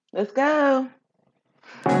Let's go.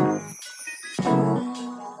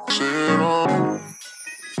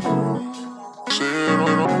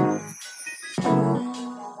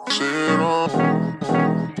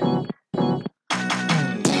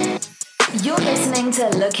 You're listening to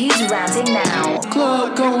Look Who's Ranting Now.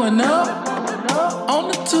 Club going up on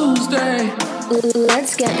a Tuesday.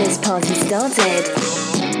 Let's get this party started.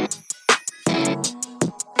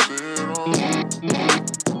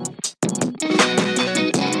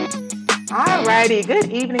 Alrighty,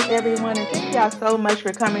 good evening, everyone, and thank y'all so much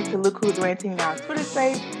for coming to Look Who's Ranting Now Twitter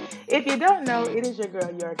Space. If you don't know, it is your girl,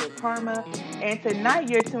 Yorga Karma, and tonight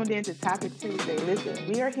you're tuned in to Topic Tuesday. Listen,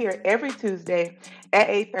 we are here every Tuesday at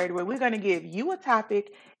 8:30 where we're going to give you a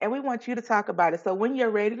topic and we want you to talk about it. So when you're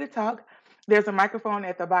ready to talk, there's a microphone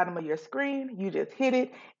at the bottom of your screen. You just hit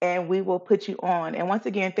it and we will put you on. And once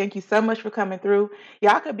again, thank you so much for coming through.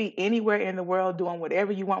 Y'all could be anywhere in the world doing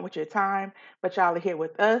whatever you want with your time, but y'all are here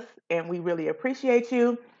with us and we really appreciate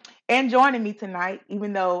you. And joining me tonight,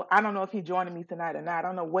 even though I don't know if he's joining me tonight or not, I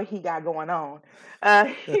don't know what he got going on.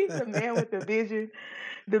 He's the man with the vision,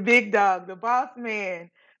 the big dog, the boss man.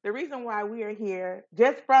 The reason why we are here,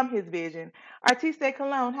 just from his vision, Artiste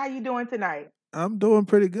Cologne, how you doing tonight? I'm doing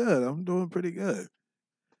pretty good. I'm doing pretty good.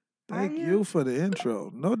 Are Thank you you? for the intro.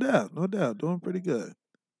 No doubt, no doubt. Doing pretty good.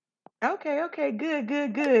 Okay, okay, good,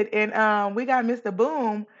 good, good. And we got Mr.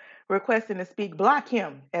 Boom requesting to speak. Block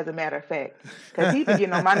him, as a matter of fact, because he's been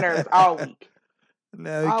getting on my nerves all week.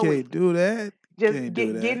 Now you All can't week. do that. Just Can't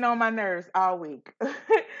do that. getting on my nerves all week.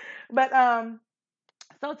 But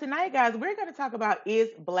so tonight, guys, we're going to talk about is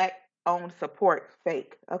black owned support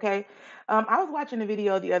fake? Okay. I was watching a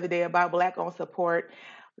video the other day about black owned support,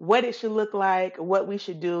 what it should look like, what we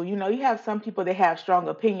should do. You know, you have some people that have strong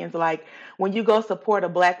opinions, like when you go support a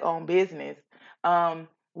black owned business,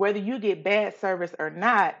 whether you get bad service or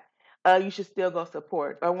not. You should still go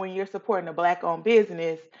support. Or when you're supporting a black owned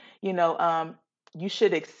business, you know, you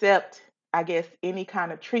should accept, I guess, any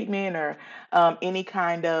kind of treatment or any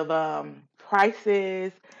kind of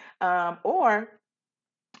prices, or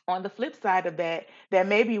on the flip side of that, that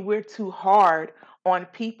maybe we're too hard on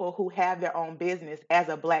people who have their own business as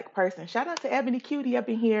a black person. Shout out to Ebony Cutie up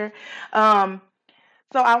in here. Um,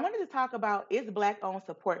 so I wanted to talk about is black owned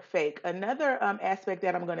support fake? Another aspect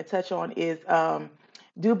that I'm going to touch on is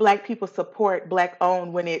do black people support black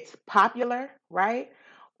owned when it's popular, right?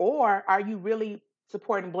 Or are you really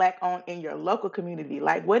supporting black owned in your local community?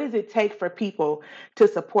 Like, what does it take for people to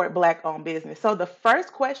support black owned business? So the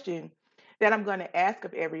first question that I'm going to ask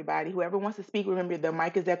of everybody, whoever wants to speak, remember the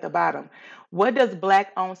mic is at the bottom. What does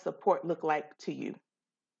black owned support look like to you?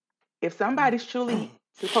 If somebody's truly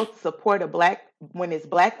supposed to support a black when it's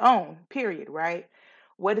black owned, period, right?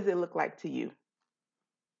 What does it look like to you?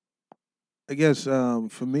 I guess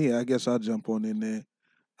for me, I guess I'll jump on in there.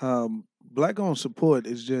 Black owned support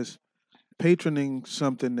is just patroning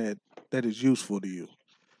something that is useful to you.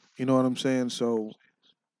 You know what I'm saying? So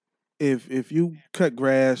if you cut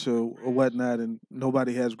grass or whatnot and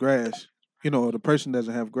nobody has grass, or the person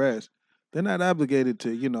doesn't have grass, they're not obligated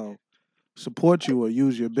to, support you or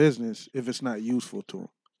use your business if it's not useful to them.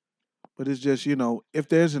 But it's just, if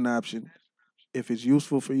there's an option, if it's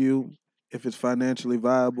useful for you, if it's financially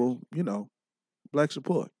viable, black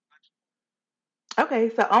support.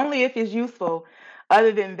 Okay, so only if it's useful.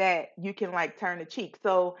 Other than that, you can like turn the cheek.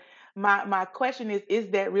 So my question is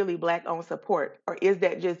that really black owned support? Or is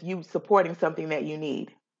that just you supporting something that you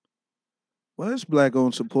need? Well, it's black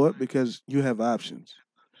owned support because you have options.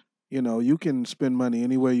 You can spend money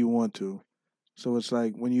any way you want to. So it's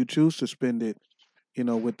like when you choose to spend it,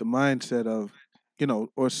 with the mindset of,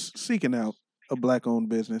 or seeking out a black owned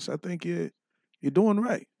business, I think you're doing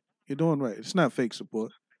right. You're doing right. It's not fake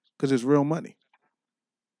support because it's real money.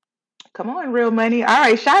 Come on, real money. All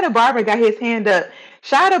right, Shada Barber got his hand up.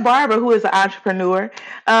 Shada Barber, who is an entrepreneur,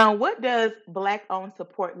 what does black owned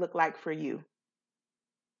support look like for you?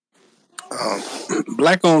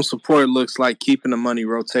 Black owned support looks like keeping the money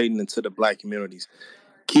rotating into the black communities,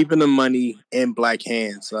 keeping the money in black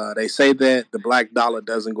hands. They say that the black dollar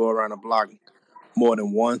doesn't go around a block more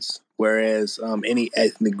than once, whereas any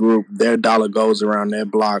ethnic group, their dollar goes around their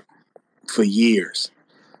block for years.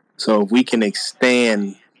 So if we can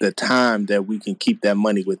extend the time that we can keep that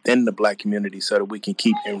money within the black community so that we can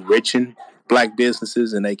keep enriching black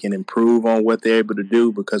businesses and they can improve on what they're able to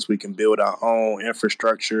do because we can build our own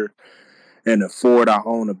infrastructure and afford our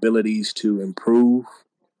own abilities to improve.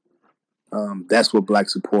 That's what black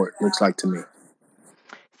support looks like to me.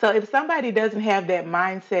 So if somebody doesn't have that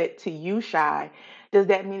mindset to you, Shy, does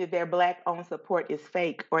that mean that their black owned support is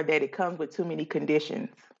fake or that it comes with too many conditions?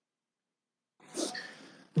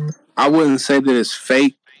 I wouldn't say that it's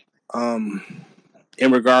fake. Um,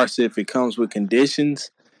 in regards to if it comes with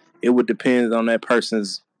conditions, it would depend on that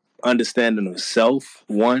person's understanding of self.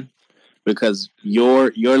 One, because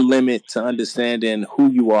your limit to understanding who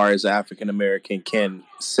you are as African American can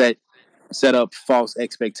set up false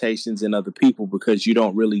expectations in other people because you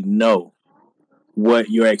don't really know what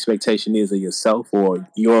your expectation is of yourself or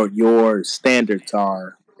your standards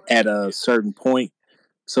are at a certain point.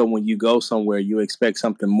 So when you go somewhere, you expect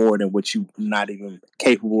something more than what you're not even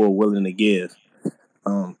capable or willing to give.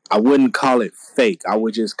 I wouldn't call it fake. I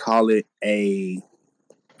would just call it a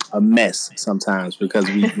mess sometimes because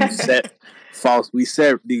we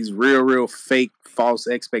set these real fake false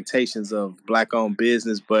expectations of black owned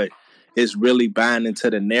business, but it's really buying into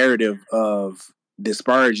the narrative of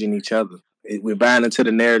disparaging each other. We're buying into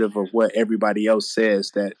the narrative of what everybody else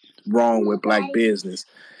says that wrong with black business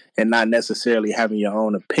and not necessarily having your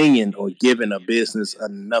own opinion or giving a business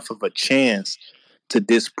enough of a chance to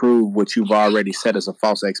disprove what you've already set as a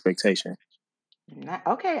false expectation.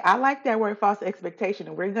 Okay, I like that word false expectation,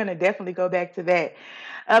 and we're going to definitely go back to that.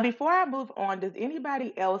 Before I move on, does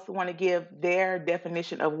anybody else want to give their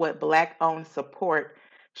definition of what black owned support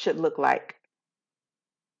should look like?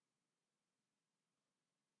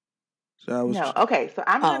 So I was No. Okay, so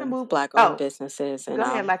I'm going to move. Black owned Oh, businesses and go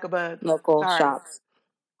ahead, like a bug. local Sorry. shops.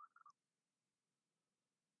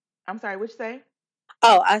 I'm sorry, which say?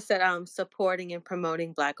 Oh, I said supporting and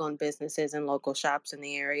promoting black owned businesses and local shops in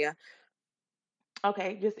the area.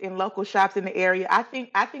 Okay, just in local shops in the area. I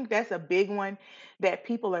think that's a big one that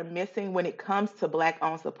people are missing when it comes to black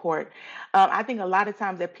owned support. I think a lot of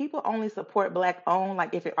times that people only support black owned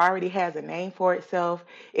like if it already has a name for itself,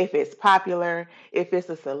 if it's popular, if it's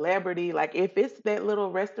a celebrity, like if it's that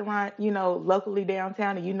little restaurant, locally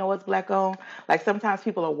downtown and it's black owned. Like sometimes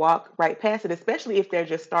people will walk right past it, especially if they're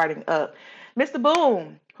just starting up. Mr.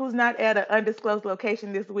 Boom, who's not at an undisclosed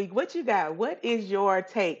location this week, what you got? What is your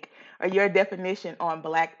take or your definition on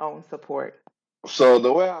black owned support? So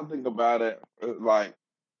the way I think about it, like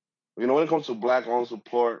when it comes to black owned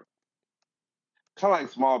support, kind of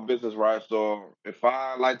like small business, right? So if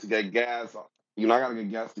I like to get gas, I gotta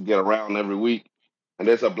get gas to get around every week, and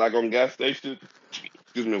there's a black owned gas station,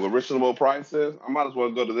 excuse me, with reasonable prices, I might as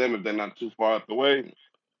well go to them if they're not too far out the way.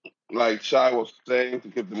 Like Shai was saying, to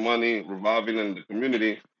keep the money revolving in the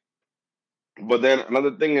community. But then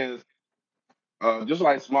another thing is, just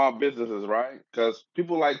like small businesses, right? Because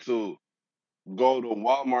people like to go to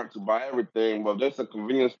Walmart to buy everything, but there's a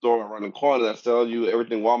convenience store around the corner that sells you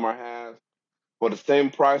everything Walmart has for the same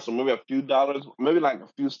price, or maybe a few dollars, maybe like a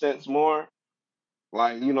few cents more.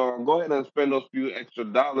 Like, go ahead and spend those few extra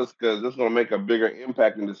dollars because it's gonna make a bigger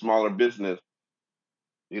impact in the smaller business,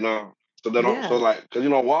 you know. So they don't, so Yeah, like, because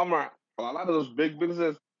Walmart, a lot of those big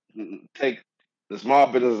businesses take the small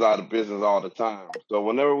businesses out of business all the time. So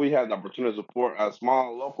whenever we have the opportunity to support a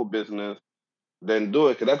small local business, then do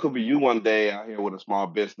it, because that could be you one day out here with a small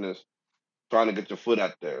business trying to get your foot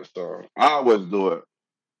out there. So I always do it.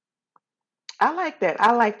 I like that.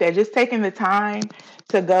 I like that. Just taking the time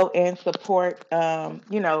to go and support,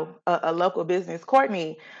 a local business.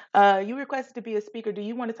 Courtney, you requested to be a speaker. Do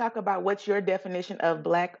you want to talk about what's your definition of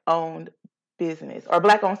black owned business or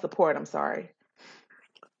black owned support? I'm sorry.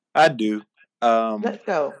 I do. Let's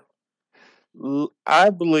go.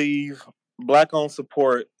 I believe black owned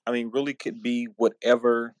support, I mean, really could be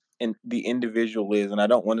whatever the individual is. And I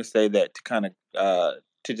don't want to say that to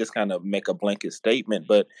to just kind of make a blanket statement,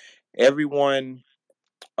 but everyone,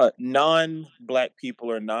 non black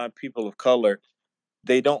people or non people of color,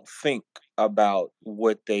 they don't think about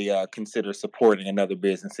what they consider supporting another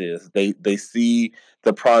business is. They see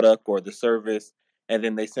the product or the service, and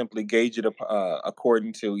then they simply gauge it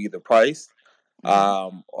according to either price,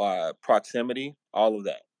 Hmm. proximity, all of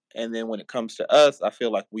that. And then when it comes to us, I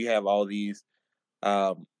feel like we have all these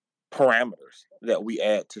um, parameters that we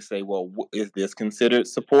add to say, well, is this considered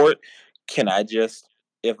support? Can I just,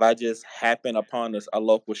 if I just happen upon a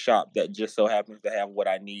local shop that just so happens to have what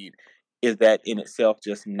I need, is that in itself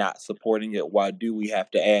just not supporting it? Why do we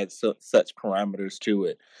have to add such parameters to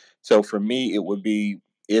it? So for me, it would be,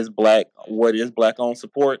 what is black owned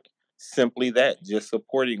support? Simply that, just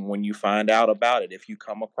supporting when you find out about it, if you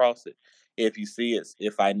come across it, if you see it,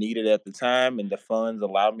 if I need it at the time and the funds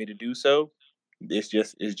allow me to do so, it's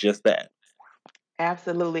just that.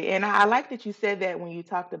 Absolutely. And I like that you said that when you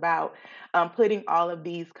talked about putting all of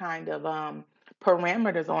these kind of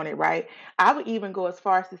parameters on it, right? I would even go as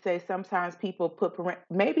far as to say sometimes people put,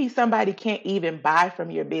 maybe somebody can't even buy from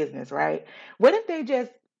your business, right? What if they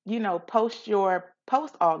just, post your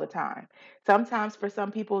post all the time? Sometimes for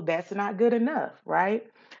some people, that's not good enough, right?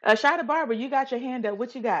 Shada Barber, you got your hand up.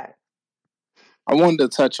 What you got? I wanted to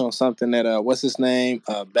touch on something that what's his name?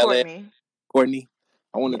 Bel Courtney.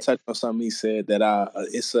 I want to Yes. touch on something he said that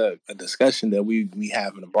it's a discussion that we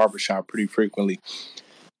have in the barbershop pretty frequently.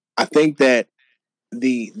 I think that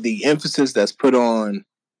the emphasis that's put on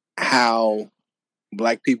how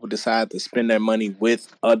Black people decide to spend their money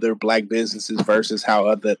with other Black businesses versus how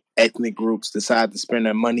other ethnic groups decide to spend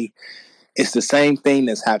their money, it's the same thing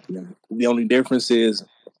that's happening. The only difference is,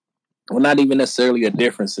 well, not even necessarily a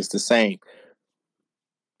difference, it's the same.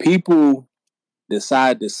 People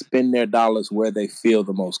decide to spend their dollars where they feel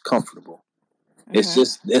the most comfortable. It's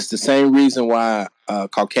the same reason why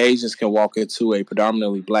Caucasians can walk into a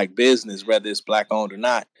predominantly Black business, whether it's Black owned or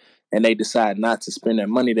not, and they decide not to spend their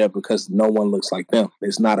money there because no one looks like them.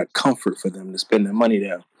 It's not a comfort for them to spend their money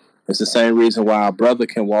there. It's the same reason why a brother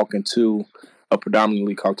can walk into a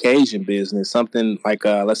predominantly Caucasian business, something like,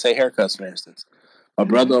 let's say, haircuts, for instance. A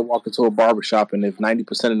brother will walk into a barbershop, and if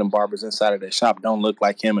 90% of them barbers inside of that shop don't look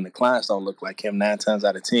like him and the clients don't look like him, 9 times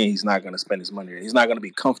out of 10, he's not going to spend his money there. He's not going to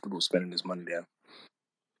be comfortable spending his money there.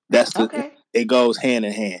 Okay. It goes hand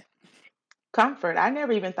in hand. Comfort. I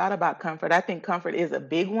never even thought about comfort. I think comfort is a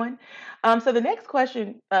big one. So the next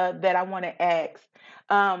question that I want to ask,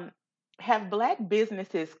 um, have Black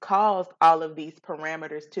businesses caused all of these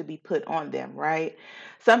parameters to be put on them, right?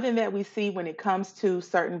 Something that we see when it comes to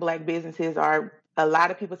certain Black businesses are a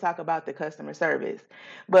lot of people talk about the customer service.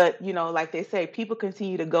 But, like they say, people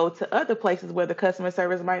continue to go to other places where the customer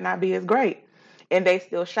service might not be as great and they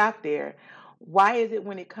still shop there. Why is it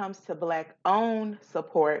when it comes to Black owned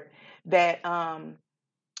support that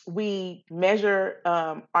we measure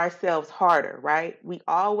ourselves harder, right? We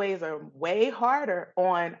always are way harder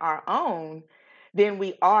on our own than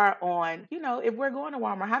we are on, if we're going to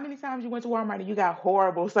Walmart. How many times you went to Walmart and you got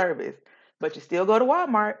horrible service, but you still go to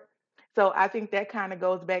Walmart? So I think that kind of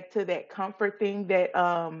goes back to that comfort thing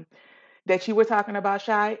that you were talking about,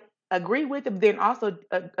 Shy. Agree with it, but then also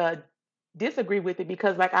disagree with it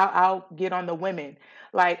because, like, I'll get on the women.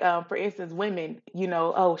 Like, for instance, women,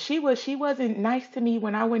 oh, she wasn't nice to me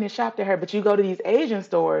when I went and shopped at her. But you go to these Asian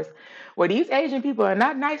stores where these Asian people are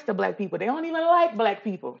not nice to Black people. They don't even like Black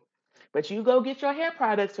people. But you go get your hair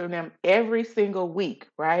products from them every single week,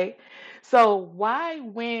 right? So why,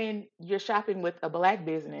 when you're shopping with a Black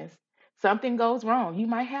business, something goes wrong, you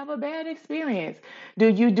might have a bad experience, do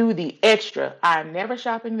you do the extra? I'm never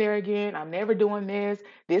shopping there again. I'm never doing this.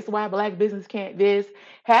 This is why Black business can't this.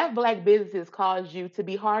 Have Black businesses cause you to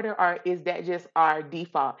be harder, or is that just our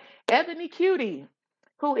default? Ebony Cutie,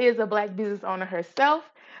 who is a Black business owner herself.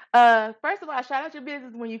 First of all, shout out your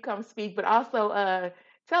business when you come speak, but also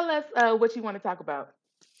tell us what you want to talk about.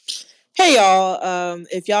 Hey y'all,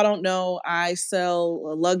 if y'all don't know, I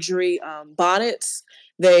sell luxury bonnets.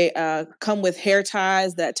 They come with hair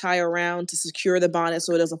ties that tie around to secure the bonnet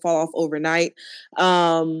so it doesn't fall off overnight.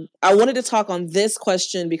 I wanted to talk on this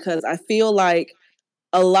question because I feel like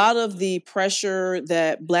a lot of the pressure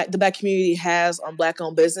that the Black community has on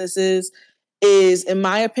Black-owned businesses is, in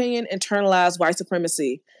my opinion, internalized white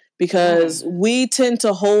supremacy, because we tend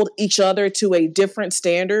to hold each other to a different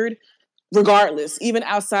standard regardless, even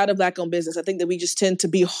outside of Black-owned business. I think that we just tend to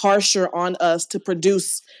be harsher on us to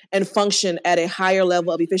produce and function at a higher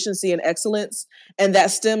level of efficiency and excellence, and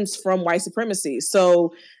that stems from white supremacy.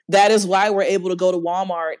 So that is why we're able to go to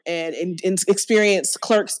Walmart and experience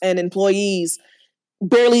clerks and employees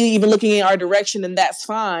barely even looking in our direction, and that's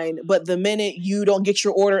fine. But the minute you don't get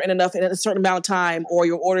your order in a certain amount of time, or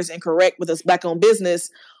your order is incorrect with a Black-owned business,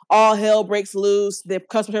 all hell breaks loose. The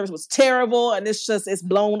customer service was terrible, and it's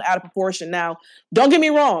blown out of proportion. Now, don't get me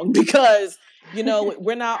wrong, because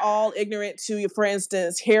we're not all ignorant to, for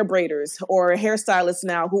instance, hair braiders or hairstylists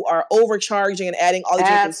now who are overcharging and adding all these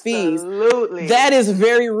different fees. Absolutely. That is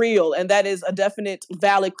very real, and that is a definite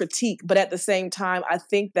valid critique. But at the same time, I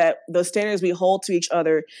think that the standards we hold to each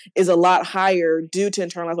other is a lot higher due to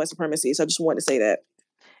internalized white supremacy. So I just wanted to say that.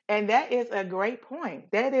 And that is a great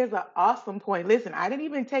point. That is an awesome point. Listen, I didn't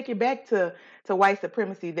even take it back to white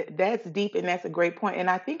supremacy. That's deep, and that's a great point. And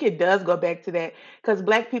I think it does go back to that, because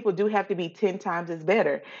Black people do have to be 10 times as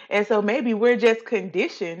better. And so maybe we're just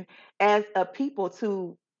conditioned as a people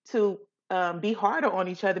to be harder on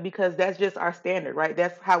each other, because that's just our standard, right?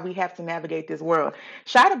 That's how we have to navigate this world.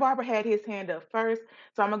 Shada Barber had his hand up first,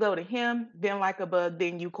 so I'm gonna go to him, then Like a Bug,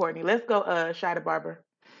 then you, Courtney. Let's go, Shada Barber.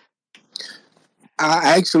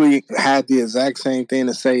 I actually had the exact same thing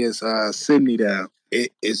to say as Sydney there.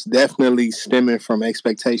 It's definitely stemming from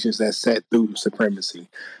expectations that set through supremacy.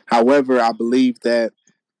 However, I believe that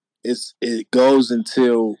it goes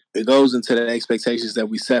into the expectations that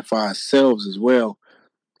we set for ourselves as well.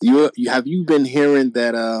 You have you been hearing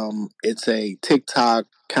that it's a TikTok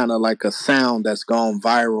kind of like a sound that's gone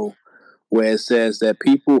viral where it says that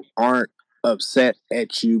people aren't upset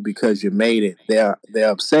at you because you made it. They're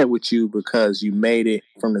upset with you because you made it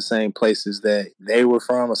from the same places that they were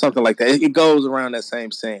from or something like that. It goes around that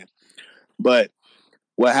same saying. But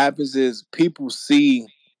what happens is people see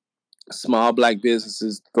small black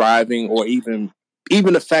businesses thriving, or even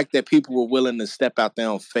the fact that people were willing to step out their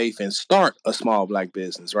own faith and start a small black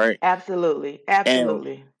business, right? Absolutely. And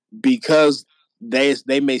Absolutely. because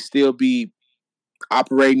they may still be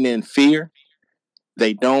operating in fear,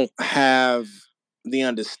 they don't have the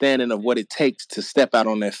understanding of what it takes to step out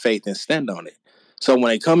on their faith and stand on it. So when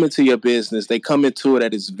they come into your business, they come into it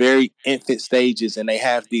at its very infant stages, and they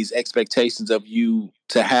have these expectations of you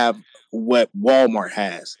to have what Walmart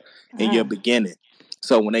has in your Mm. beginning.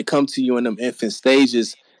 So when they come to you in them infant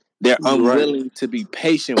stages, they're You're right. unwilling to be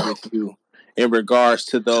patient with you in regards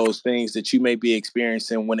to those things that you may be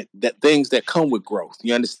experiencing that things that come with growth.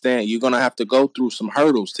 You understand? You're gonna have to go through some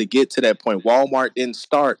hurdles to get to that point. Walmart didn't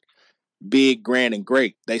start big, grand, and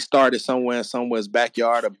great. They started somewhere in someone's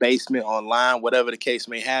backyard, a basement, online, whatever the case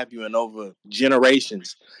may have you. And over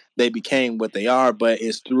generations, they became what they are. But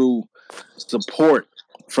it's through support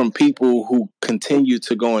from people who continue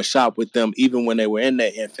to go and shop with them, even when they were in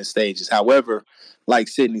their infant stages. However, like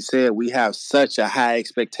Sydney said, we have such a high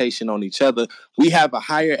expectation on each other. We have a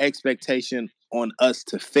higher expectation on us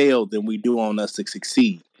to fail than we do on us to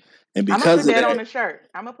succeed. And I'm gonna because put of that on that, a shirt.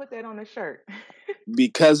 I'm gonna put that on a shirt.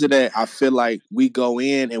 I feel like we go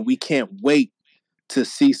in and we can't wait to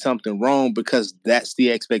see something wrong, because that's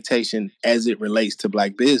the expectation as it relates to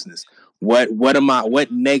black business. What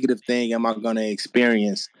negative thing am I going to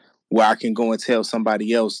experience where I can go and tell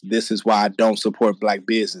somebody else this is why I don't support black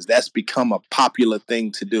business? That's become a popular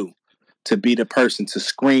thing to do. To be the person to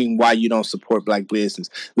scream why you don't support black business.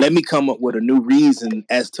 Let me come up with a new reason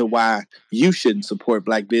as to why you shouldn't support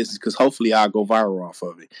black business, because hopefully I'll go viral off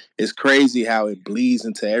of it. It's crazy how it bleeds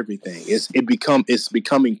into everything. It's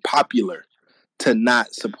becoming popular to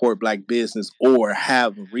not support black business or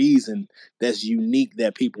have a reason that's unique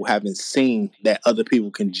that people haven't seen, that other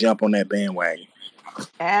people can jump on that bandwagon.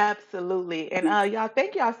 Absolutely. And y'all,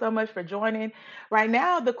 thank y'all so much for joining. Right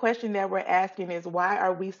now, the question that we're asking is, why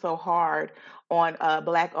are we so hard on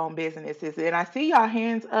black owned businesses? And I see y'all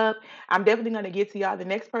hands up. I'm definitely going to get to y'all. The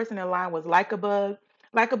next person in line was Like a Bug.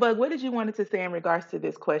 Like a Bug, what did you wanted to say in regards to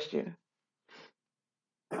this question?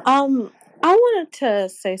 I wanted to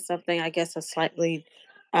say something, I guess slightly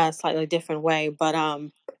different way, but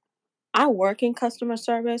I work in customer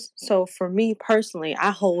service, so for me personally,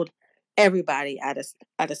 I hold everybody at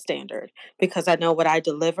a standard because I know what I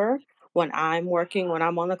deliver when I'm working, when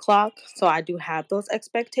I'm on the clock. So I do have those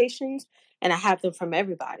expectations, and I have them from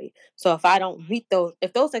everybody. So if I don't meet those,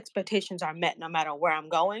 if those expectations are met, no matter where I'm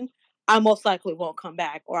going, I most likely won't come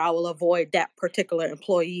back, or I will avoid that particular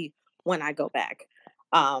employee when I go back.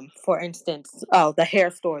 For instance, the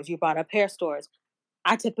hair stores. You brought up hair stores.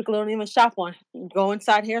 I typically don't even go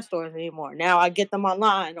inside hair stores anymore. Now I get them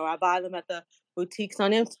online, or I buy them at the boutiques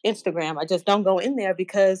on Instagram. I just don't go in there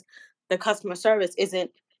because the customer service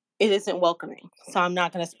isn't welcoming. So I'm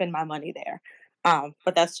not going to spend my money there.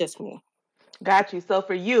 But that's just me. Got you. So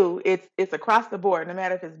for you, it's across the board. No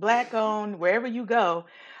matter if it's black owned, wherever you go,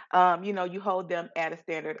 you hold them at a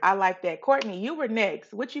standard. I like that. Courtney, you were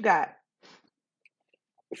next. What you got?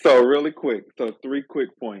 So really quick, so three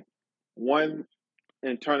quick points. One,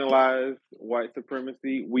 internalized white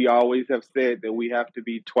supremacy. We always have said that we have to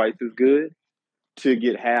be twice as good to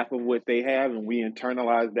get half of what they have, and we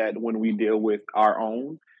internalize that when we deal with our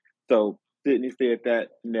own. So Sydney said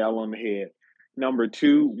that nail on the head. Number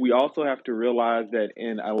two, we also have to realize that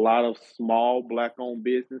in a lot of small black-owned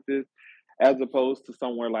businesses, as opposed to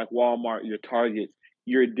somewhere like Walmart, your Target,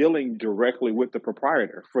 you're dealing directly with the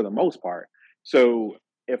proprietor for the most part. So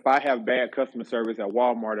if I have bad customer service at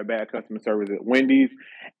Walmart or bad customer service at Wendy's,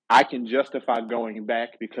 I can justify going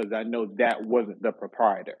back because I know that wasn't the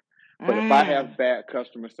proprietor. But if I Mm, have bad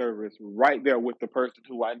customer service right there with the person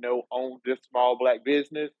who I know owns this small black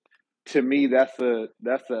business, to me that's a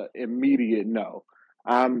immediate no.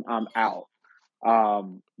 I'm out,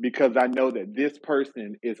 because I know that this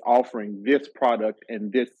person is offering this product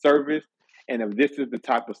and this service. And if this is the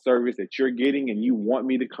type of service that you're getting and you want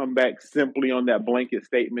me to come back simply on that blanket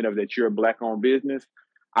statement of that you're a black owned business,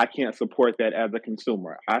 I can't support that as a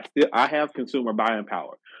consumer. I have consumer buying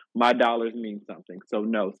power. My dollars mean something. So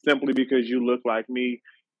no, simply because you look like me,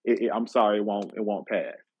 I'm sorry, it won't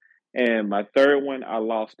pass. And my third one, I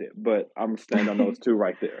lost it, but I'm stand on those two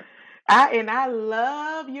right there. I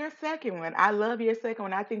love your second one. I love your second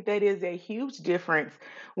one. I think that is a huge difference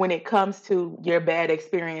when it comes to your bad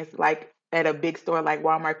experience, like at a big store like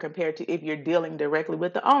Walmart, compared to if you're dealing directly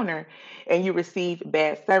with the owner and you receive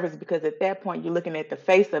bad service. Because at that point, you're looking at the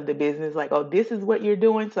face of the business, like, oh, this is what you're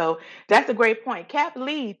doing. So that's a great point. Cap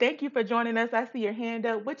Lee, thank you for joining us. I see your hand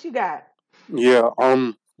up. What you got? Yeah.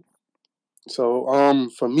 For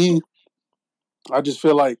me, I just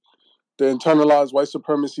feel like the internalized white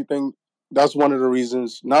supremacy thing. That's one of the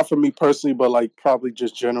reasons. Not for me personally, but like probably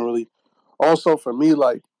just generally. Also for me,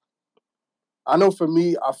 like I know for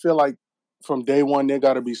me, I feel like from day one there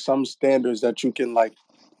got to be some standards that you can like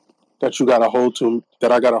that you got to hold to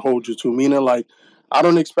that I got to hold you to. Meaning like I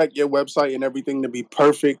don't expect your website and everything to be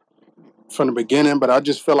perfect from the beginning, but I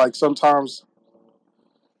just feel like sometimes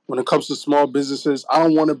when it comes to small businesses, I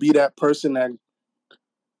don't want to be that person that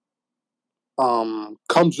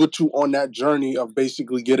comes with you on that journey of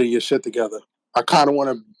basically getting your shit together. I kind of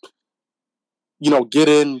want to, get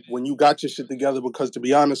in when you got your shit together because to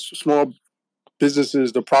be honest, small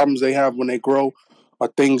businesses, the problems they have when they grow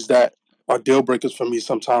are things that are deal breakers for me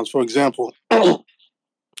sometimes. For example, I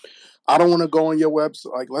don't want to go on your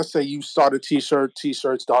website. Like, let's say you start a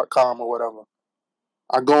t-shirts.com or whatever.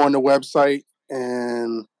 I go on the website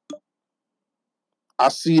and I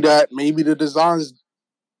see that maybe the designs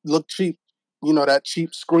look cheap. That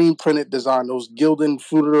cheap screen printed design, those Gildan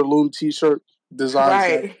Fruit of the Loom t-shirt designs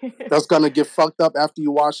Right. that's gonna get fucked up after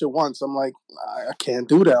you wash it once. I'm like, I can't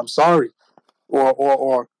do that. I'm sorry.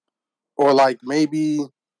 Or like maybe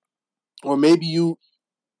you.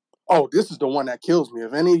 Oh, this is the one that kills me.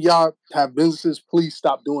 If any of y'all have businesses, please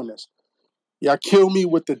stop doing this. Y'all kill me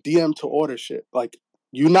with the DM to order shit. Like,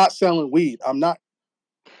 you not selling weed. I'm not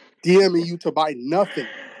DMing you to buy nothing.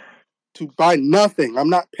 I'm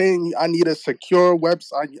not paying you. I need a secure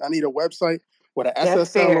website. I need a website with an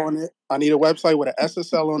That's SSL fair. on it. I need a website with an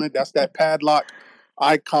SSL on it. That's that padlock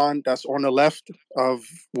icon that's on the left of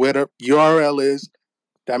where the URL is.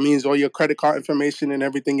 That means all your credit card information and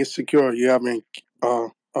everything is secure. You have an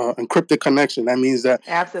encrypted connection. That means that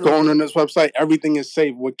going on Absolutely. this website, everything is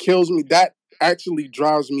safe. What kills me, that actually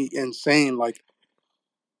drives me insane. Like,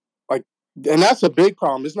 and that's a big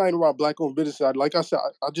problem. It's not even about black-owned businesses. Like I said,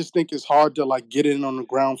 I just think it's hard to like get in on the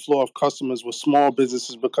ground floor of customers with small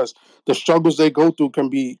businesses because the struggles they go through can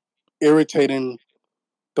be irritating.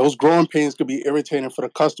 Those growing pains could be irritating for the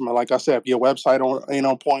customer. Like I said, if your website ain't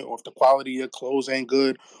on point, or if the quality of your clothes ain't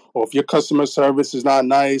good, or if your customer service is not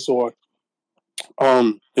nice, or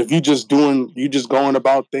if you just going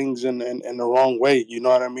about things in the wrong way. You know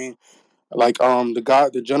what I mean? Like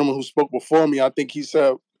the gentleman who spoke before me, I think he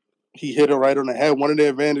said he hit it right on the head. One of the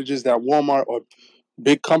advantages that Walmart or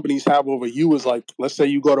big companies have over you is like, let's say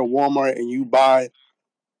you go to Walmart and you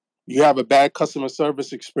have a bad customer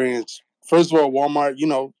service experience. First of all, Walmart,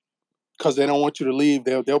 because they don't want you to leave,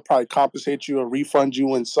 they'll probably compensate you or refund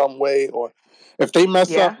you in some way. Or if they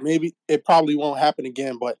mess up, Yeah. maybe it probably won't happen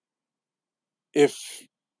again. But if,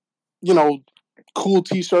 you know,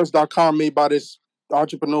 cooltshirts.com made by this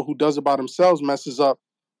entrepreneur who does it by themselves messes up,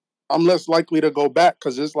 I'm less likely to go back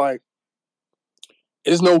because it's like,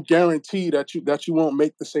 there's no guarantee that you won't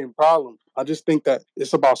make the same problem. I just think that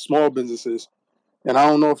it's about small businesses. And I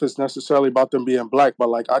don't know if it's necessarily about them being black, but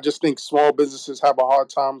like I just think small businesses have a hard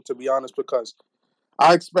time, to be honest, because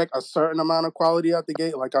I expect a certain amount of quality out the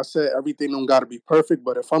gate. Like I said, everything don't got to be perfect.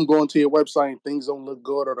 But if I'm going to your website and things don't look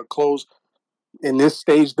good or the clothes in this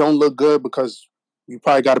stage don't look good because you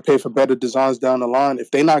probably got to pay for better designs down the line. If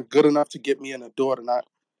they're not good enough to get me in the door, then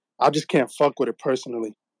I just can't fuck with it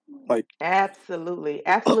personally. Like, Absolutely.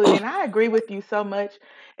 Absolutely. And I agree with you so much,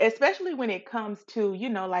 especially when it comes to,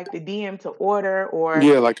 like the DM to order, or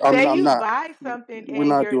yeah, like I'm, say I'm you not. buy something We're and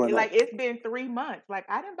not you're doing that. like, it's been 3 months. Like,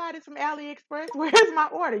 I didn't buy this from AliExpress. Where's my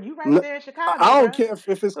order? You right No, there in I Chicago, don't bruh. care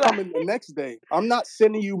if it's Like, coming the next day. I'm not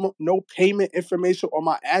sending you no payment information or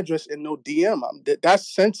my address in no DM.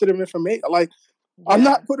 That's sensitive information. Like, I'm yeah.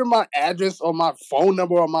 not putting my address or my phone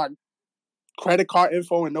number or my credit card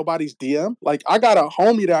info in nobody's DM. Like, I got a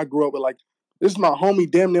homie that I grew up with. Like, this is my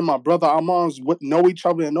homie, damn near my brother. Our moms know each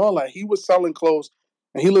other and all that. He was selling clothes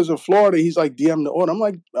and he lives in Florida. He's like, DM the order. I'm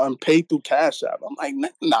like, I'm paid through Cash App. I'm like,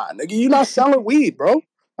 nah, nigga, you're not selling weed, bro.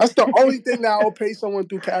 That's the only thing that I'll pay someone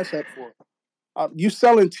through Cash App for. You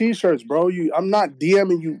selling T-shirts, bro. I'm not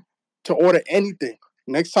DMing you to order anything.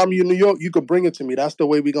 Next time you're in New York, you could bring it to me. That's the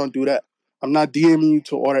way we're gonna do that. I'm not DMing you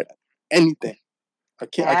to order anything. I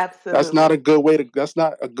can't. That's not a Absolutely. good way to. That's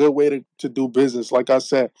not a good way to do business. Like I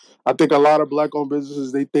said, I think a lot of black-owned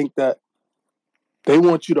businesses, they think that they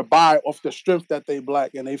want you to buy off the strength that they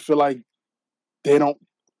black, and they feel like they don't.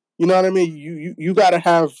 You know what I mean? You gotta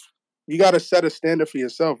have You gotta set a standard for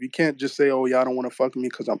yourself. You can't just say, "Oh, y'all don't want to fuck with me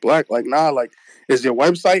because I'm black." Like, nah. Like, is your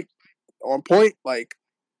website on point? Like,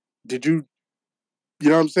 did you? You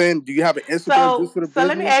know what I'm saying? Do you have an Instagram just So, for the so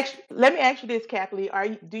business? let me ask you this, Kathleen.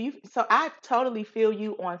 Do you? So I totally feel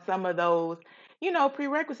you on some of those,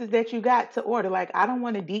 prerequisites that you got to order. Like, I don't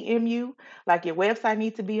want to DM you. Like, your website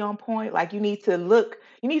needs to be on point. Like, you need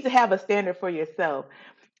to have a standard for yourself.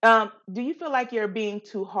 Do you feel like you're being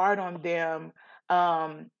too hard on them?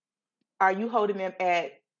 Um, are you holding them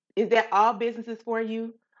at? Is that all businesses for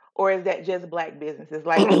you, or is that just black businesses?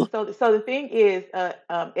 Like, so the thing is,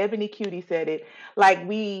 Ebony Cutie said it. Like,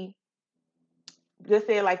 we just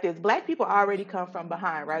say it like this: black people already come from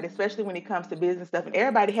behind, right? Especially when it comes to business stuff, and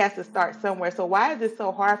everybody has to start somewhere. So why is it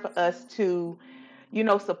so hard for us to,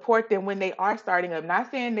 support them when they are starting up?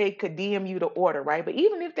 Not saying they could DM you to order, right? But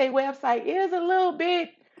even if their website is a little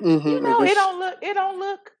bit, If it don't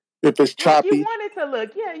look it's like you choppy, want it to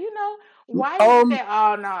look. Yeah, why is it um, that?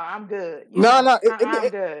 Oh no, I'm good. no, I'm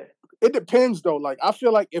good. it depends though. Like, I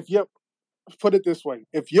feel like if you put it this way,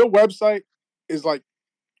 if your website is like,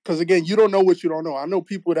 because again, you don't know what you don't know. I know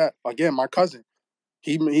people that, again, my cousin,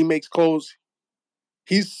 he makes clothes.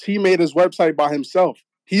 He made his website by himself.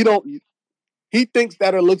 He thinks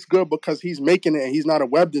that it looks good because he's making it and he's not a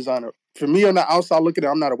web designer. For me, on the outside looking at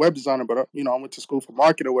it, I'm not a web designer, but I went to school for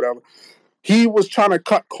marketing or whatever. He was trying to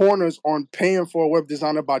cut corners on paying for a web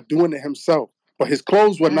designer by doing it himself. But his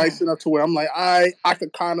clothes were nice enough to where I'm like, I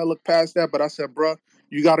could kind of look past that. But I said, bruh,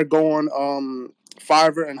 you got to go on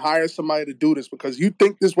Fiverr and hire somebody to do this because you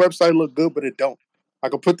think this website look good, but it don't. I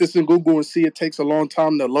could put this in Google and see it takes a long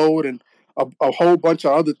time to load and a whole bunch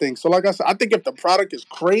of other things. So like I said, I think if the product is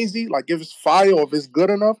crazy, like if it's fire or if it's good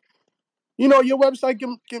enough, your website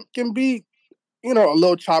can be, a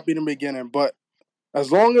little choppy in the beginning, but as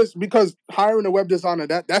long as, because hiring a web designer,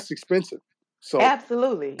 that's expensive. So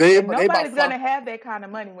Absolutely. they And about nobody's five gonna have that kind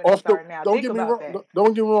of money when they off the. start now. Don't Think get me about wrong. that.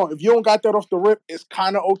 Don't get me wrong. If you don't got that off the rip, it's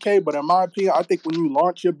kind of okay. But in my opinion, I think when you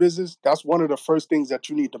launch your business, that's one of the first things that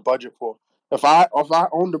you need to budget for. If I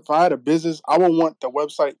had a business, I would want the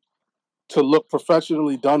website to look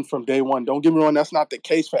professionally done from day one. Don't get me wrong, that's not the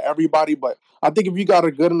case for everybody, but I think if you got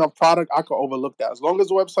a good enough product, I could overlook that. As long as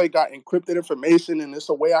the website got encrypted information and it's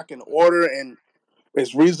a way I can order and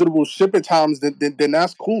it's reasonable shipping times, then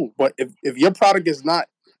that's cool. But if your product is not,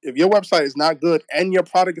 if your website is not good and your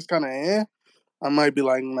product is kind of I might be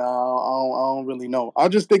like, no, I don't really know. I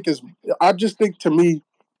just think to me,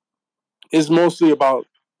 it's mostly about,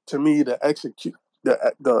 to me, the execute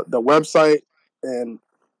the website and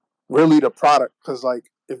really the product. Because like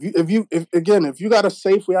if you got a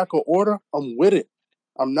safe way I could order, I'm with it.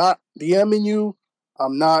 I'm not DMing you.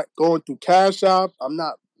 I'm not going through Cash App. I'm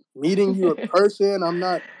not meeting you in person. I'm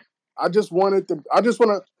not. I just wanted to. I just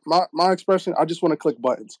want to. My expression. I just want to click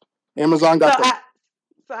buttons. Amazon So got the. I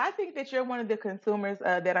so I think that you're one of the consumers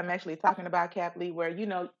that I'm actually talking about, Caply, where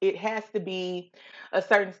it has to be a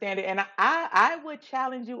certain standard, and I would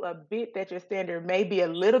challenge you a bit that your standard may be a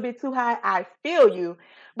little bit too high. I feel you,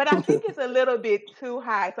 but I think it's a little bit too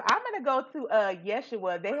high. So I'm gonna go to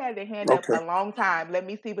Yeshua. They had their hand up Okay, a long time. Let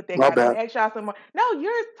me see what they my got. I'm bad. gonna ask y'all some more. No,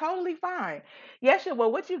 you're totally fine. Yeshua,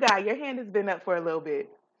 what you got? Your hand has been up for a little bit.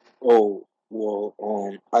 Oh, well,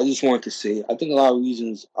 I just wanted to say, I think a lot of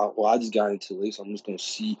reasons, I just got into this, so I'm just going to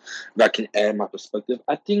see if I can add my perspective.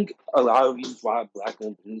 I think a lot of reasons why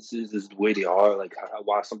black-owned businesses is the way they are, like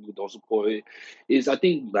why some people don't support it, is I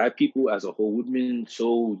think black people as a whole, we've been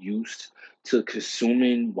so used to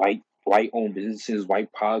consuming white-owned businesses,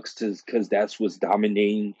 white products, because that's what's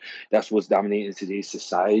dominating in today's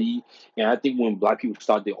society. And I think when black people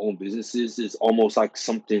start their own businesses, it's almost like it's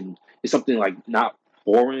something like not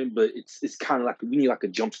boring, but it's kind of like we need like a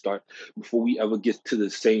jump start before we ever get to the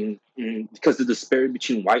same, because the disparity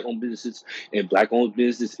between white owned businesses and black owned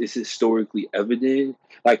business is historically evident.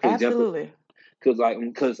 Like for example, Absolutely.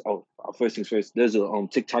 First things first, there's a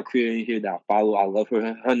TikTok creator in here that I follow. I love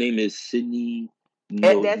her. Her name is Sydney.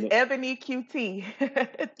 That's Ebony QT.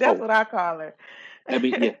 That's what I call her.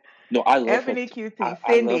 Yeah. No, I love her. Ebony QT,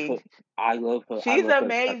 I love her. Cindy. I love her. I She's love her.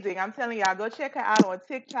 amazing. I'm telling y'all, go check her out on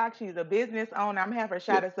TikTok. She's a business owner. I'm gonna have her Yeah.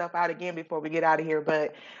 shout herself out again before we get out of here.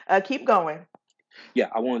 But keep going. Yeah,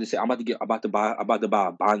 I wanted to say I'm about to buy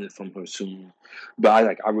a bonnet from her soon.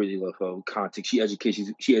 But I really love her content. She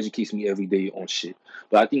educates me every day on shit.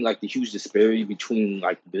 But I think like the huge disparity between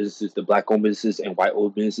like businesses, the black owned businesses and white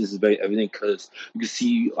owned businesses is very evident because you can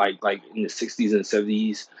see like in the 60s and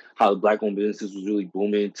 70s how the black owned businesses was really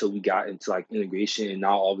booming until we got into like integration, and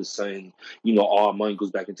now all of a sudden, all our money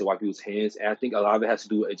goes back into white people's hands. And I think a lot of it has to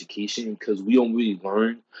do with education because we don't really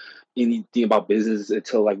learn anything about business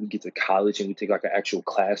until like we get to college and we take like an actual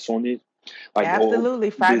class on it, like or Absolutely.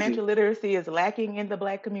 business. Financial literacy is lacking in the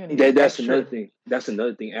black community. That That's that's another true. thing. That's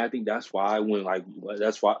another thing, and I think that's why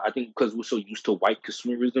that's why I think because we're so used to white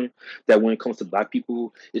consumerism that when it comes to black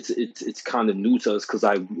people, it's kind of new to us. Because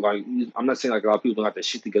like I'm not saying like a lot of people don't have that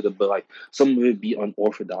shit together, but like some of it be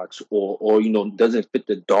unorthodox or doesn't fit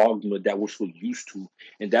the dogma that we're so used to,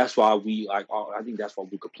 and that's why we like I think that's why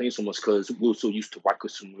we complain so much because we're so used to white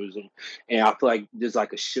consumerism, and I feel like there's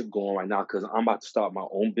like a shift going on right now because I'm about to start my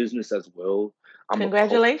own business as well. I'm a po-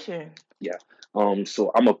 Congratulations. yeah.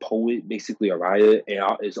 So I'm a poet, basically a writer, and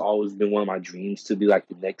it's always been one of my dreams to be like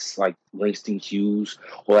the next like Langston Hughes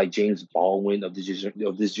or like James Baldwin of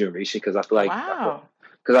this generation. Because Wow.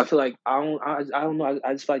 I feel like I don't know.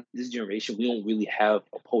 I just feel like this generation we don't really have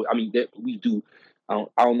a poet. I mean, we do. I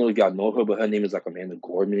don't know if y'all know her, but her name is like Amanda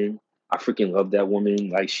Gorman. I freaking love that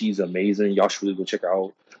woman. Like she's amazing. Y'all should really go check her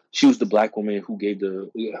out. She was the black woman who gave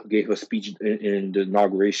her speech in the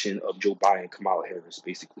inauguration of Joe Biden, Kamala Harris,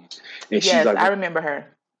 basically. And Yes, I remember her.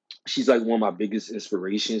 she's like one of my biggest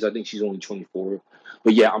inspirations. I think she's only 24,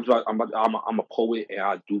 but yeah, I'm a poet and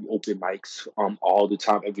I do open mics all the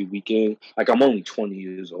time every weekend. Like I'm only 20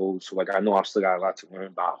 years old, so like I know I still got a lot to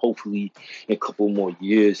learn. But hopefully, in a couple more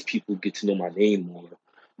years, people get to know my name more.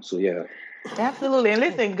 So yeah. Absolutely. And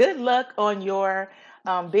listen, good luck on your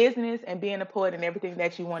business and being a poet and everything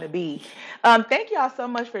that you want to be. Thank you all so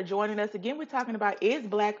much for joining us. Again, we're talking about is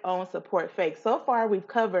black owned support fake? So far, we've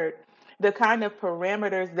covered the kind of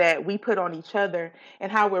parameters that we put on each other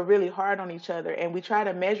and how we're really hard on each other. And we try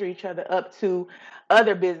to measure each other up to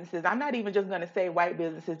other businesses. I'm not even just going to say white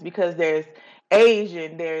businesses because there's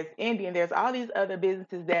Asian, there's Indian, there's all these other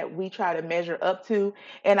businesses that we try to measure up to.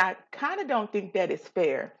 And I kind of don't think that is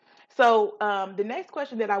fair. So, the next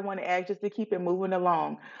question that I want to ask, just to keep it moving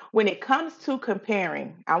along, when it comes to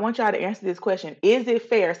comparing, I want y'all to answer this question: is it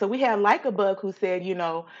fair? So, we had like a bug who said,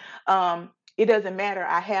 it doesn't matter.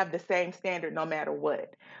 I have the same standard no matter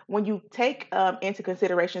what. When you take into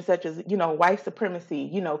consideration, such as white supremacy,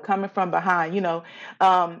 coming from behind,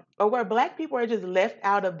 or where black people are just left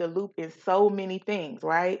out of the loop in so many things,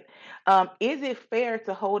 right? Is it fair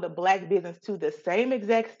to hold a black business to the same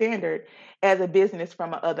exact standard as a business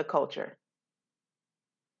from another culture?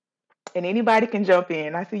 And anybody can jump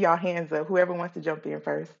in. I see y'all hands up. Whoever wants to jump in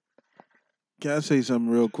first. Can I say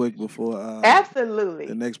something real quick before the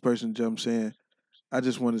Absolutely. next person jumps in? I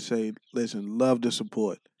just want to say, listen, love the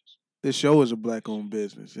support. This show is a black-owned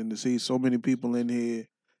business, and to see so many people in here,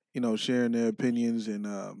 sharing their opinions and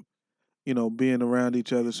being around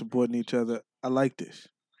each other, supporting each other, I like this.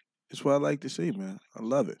 It's what I like to see, man. I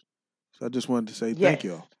love it. So I just wanted to say thank Yes.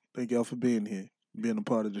 y'all. Thank y'all for being here, being a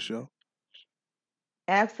part of the show.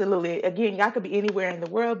 Absolutely. Again, y'all could be anywhere in the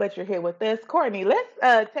world, but you're here with us. Courtney,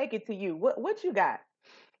 let's take it to you. What you got?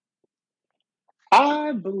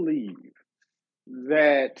 I believe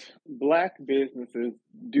that black businesses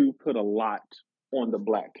do put a lot on the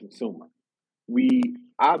black consumer.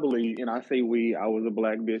 I believe, and I say we, I was a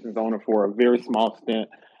black business owner for a very small stint,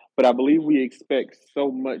 but I believe we expect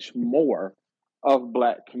so much more of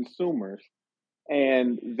black consumers,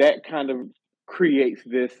 and that kind of creates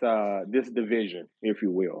this division, if you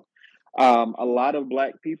will. A lot of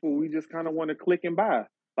black people, we just kind of want to click and buy.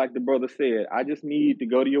 Like the brother said, I just need to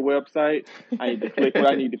go to your website. I need to click what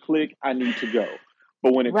I need to click. I need to go.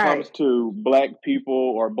 But when it comes Right. to black people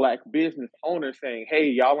or black business owners saying, hey,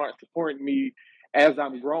 y'all aren't supporting me as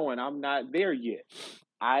I'm growing, I'm not there yet.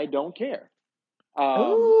 I don't care.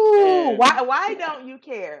 Ooh, And why don't you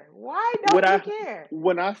care? Why what don't you I care?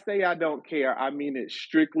 when I say I don't care, I mean it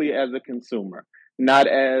strictly as a consumer, not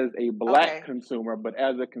as a black Okay. consumer, but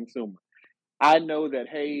as a consumer. I know that,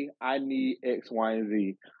 hey, I need X, Y, and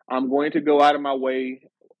Z. I'm going to go out of my way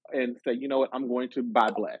and say, you know what, I'm going to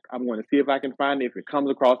buy black. I'm going to see if I can find it. If it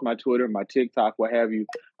comes across my Twitter, my TikTok, what have you,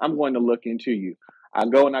 I'm going to look into you. I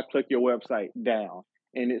go and I click your website down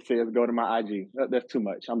and it says go to my IG. That's too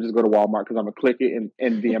much. I'm just go to Walmart because I'm going to click it.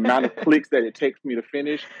 And the amount of clicks that it takes me to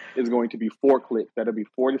finish is going to be 4 clicks. That'll be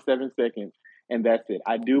 47 seconds. And that's it.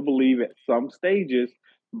 I do believe at some stages,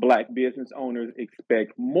 black business owners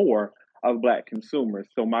expect more of black consumers.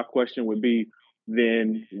 So my question would be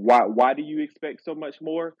then why do you expect so much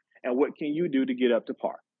more? And what can you do to get up to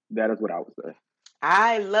par? That is what I would say.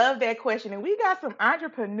 I love that question. And we got some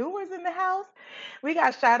entrepreneurs in the house. We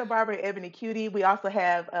got Shada Barber and Ebony Cutie. We also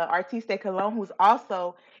have Artiste Cologne, who's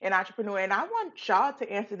also an entrepreneur. And I want y'all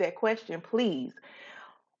to answer that question, please.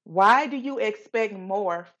 Why do you expect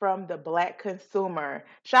more from the black consumer?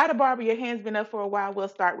 Shada Barber, your hand's been up for a while. We'll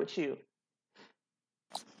start with you.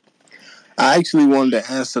 I actually wanted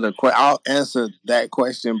to answer the question. I'll answer that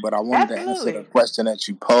question, but I wanted to answer the Absolutely. question that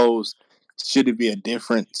you posed. Should it be a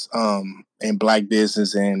difference in black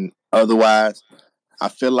business and otherwise? I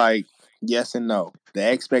feel like yes and no. The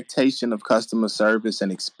expectation of customer service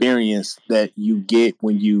and experience that you get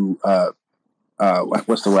when you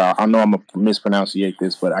what's the word? I know I'm gonna mispronunciate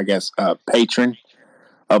this, but I guess patron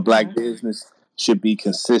of black Hmm. business should be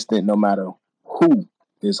consistent no matter who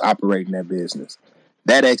is operating that business.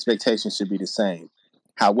 That expectation should be the same.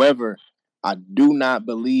 However, I do not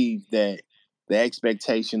believe that the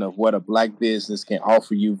expectation of what a black business can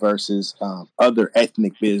offer you versus other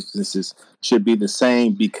ethnic businesses should be the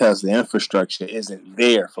same because the infrastructure isn't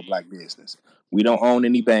there for black business. We don't own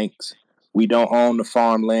any banks. We don't own the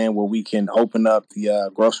farmland where we can open up the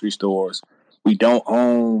grocery stores. We don't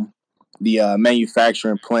own the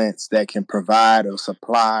manufacturing plants that can provide or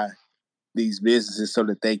supply these businesses so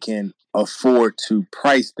that they can afford to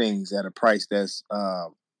price things at a price that's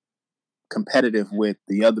competitive with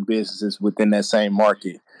the other businesses within that same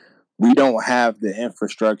market. We don't have the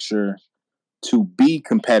infrastructure to be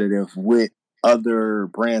competitive with other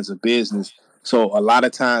brands of business. So a lot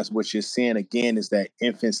of times what you're seeing again is that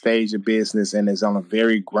infant stage of business and is on a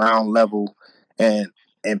very ground level and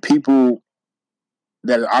people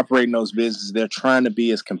that are operating those businesses, they're trying to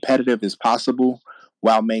be as competitive as possible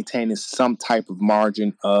while maintaining some type of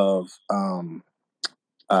margin of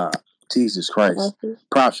uh, Jesus Christ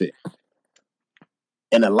profit.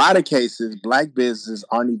 In a lot of cases, black businesses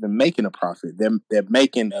aren't even making a profit. They're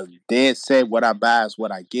making a dead set. What I buy is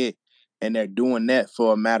what I get, and they're doing that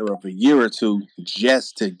for a matter of a year or two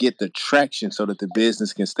just to get the traction so that the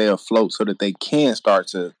business can stay afloat, so that they can start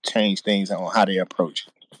to change things on how they approach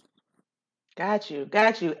it. Got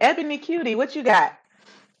you. Ebony Cutie, what you got?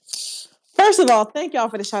 First of all, thank y'all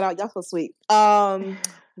for the shout out. Y'all so sweet.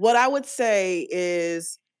 What I would say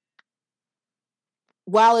is,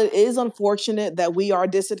 while it is unfortunate that we are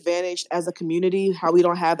disadvantaged as a community, how we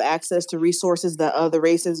don't have access to resources that other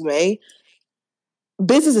races may,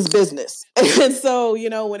 business is business. And so,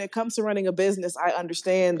 when it comes to running a business, I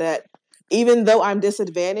understand that even though I'm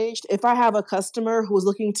disadvantaged, if I have a customer who's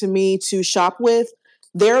looking to me to shop with,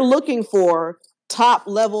 they're looking for top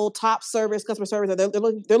level, top service, customer service.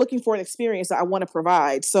 They're looking for an experience that I want to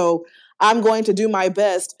provide. So I'm going to do my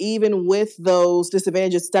best, even with those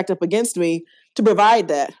disadvantages stacked up against me, to provide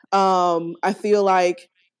that. I feel like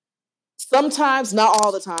sometimes, not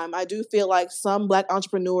all the time, I do feel like some black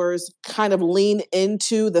entrepreneurs kind of lean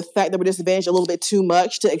into the fact that we're disadvantaged a little bit too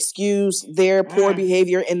much to excuse their poor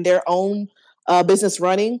behavior in their own business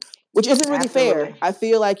running, which isn't really fair. Absolutely. I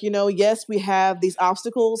feel like, yes, we have these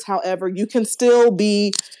obstacles. However, you can still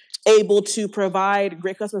be able to provide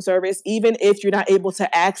great customer service, even if you're not able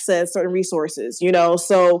to access certain resources,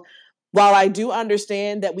 So while I do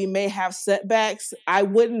understand that we may have setbacks, I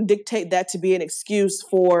wouldn't dictate that to be an excuse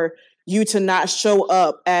for you to not show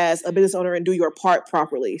up as a business owner and do your part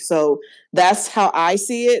properly. So that's how I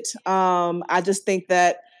see it. I just think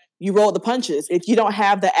that you roll the punches. If you don't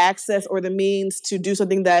have the access or the means to do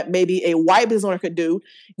something that maybe a white business owner could do,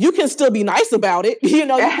 you can still be nice about it. You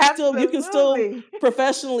can still Absolutely.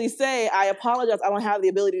 professionally say, I apologize, I don't have the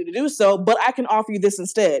ability to do so, but I can offer you this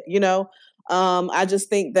instead. I just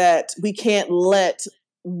think that we can't let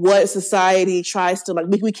what society tries to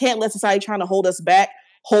we can't let society trying to hold us back,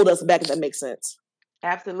 if that makes sense.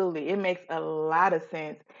 Absolutely. It makes a lot of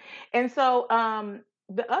sense. And so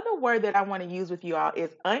the other word that I want to use with you all is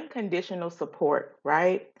unconditional support,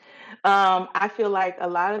 right? I feel like a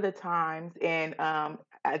lot of the times, and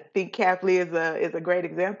I think Kathleen is a great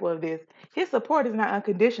example of this. His support is not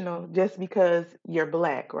unconditional just because you're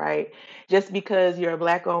black, right? Just because you're a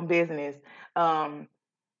black owned business. Um,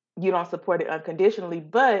 you don't support it unconditionally.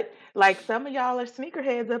 But like some of y'all are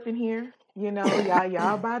sneakerheads up in here.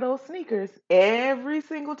 Y'all buy those sneakers every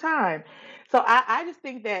single time. So I just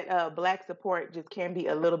think that black support just can be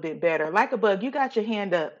a little bit better. Like a bug, you got your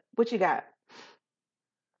hand up. What you got?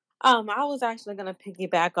 I was actually gonna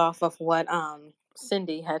piggyback off of what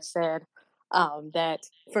Cindy had said. That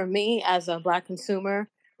for me as a black consumer,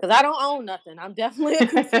 because I don't own nothing, I'm definitely a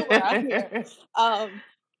consumer out here.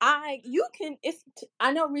 I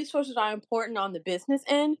know resources are important on the business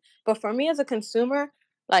end, but for me as a consumer,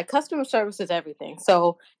 like customer service is everything.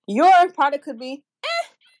 So your product could be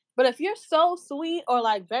but if you're so sweet or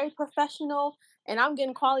like very professional and I'm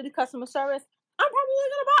getting quality customer service, I'm probably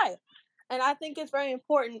gonna buy it. And I think it's very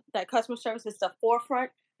important that customer service is the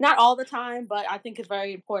forefront. Not all the time, but I think it's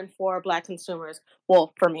very important for black consumers.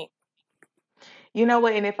 Well, for me. You know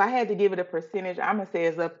what? And if I had to give it a percentage, I'm gonna say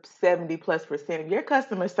it's up 70+%. If your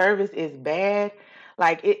customer service is bad,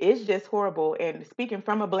 Like it's just horrible. And speaking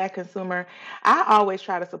from a black consumer, I always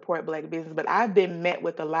try to support black business, but I've been met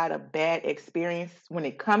with a lot of bad experience when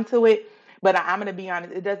it comes to it. But I'm gonna be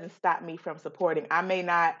honest, it doesn't stop me from supporting. I may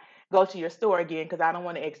not go to your store again because I don't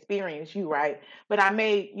want to experience you, right? But I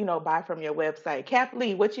may, buy from your website. Cap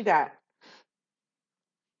Lee, what you got?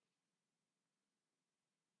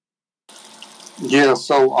 Yeah.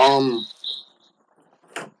 So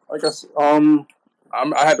I guess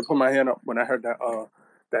I had to put my hand up when I heard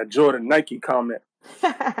that Jordan Nike comment,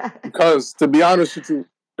 because to be honest with you,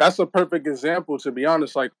 that's a perfect example. To be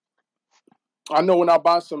honest, like I know when I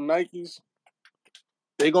buy some Nikes,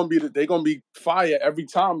 they gonna be fire every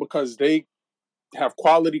time because they have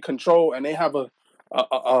quality control and they have a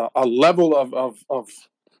level of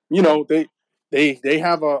they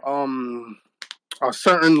have a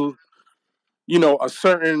certain a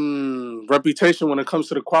certain reputation when it comes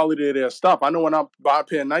to the quality of their stuff. I know when I buy a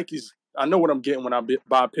pair of Nikes, I know what I'm getting when I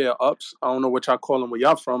buy a pair of Ups. I don't know what y'all call them where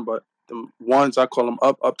y'all from, but the ones I call them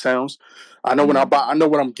Uptowns. I know when I Mhm. buy, I know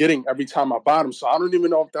what I'm getting every time I buy them. So I don't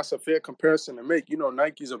even know if that's a fair comparison to make.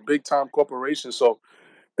 Nike's a big time corporation, so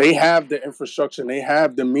they have the infrastructure and they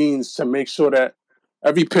have the means to make sure that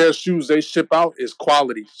every pair of shoes they ship out is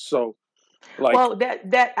quality. So like, Well,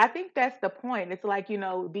 that I think that's the point. It's like,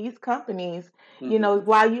 these companies, mhm.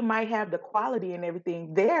 while you might have the quality and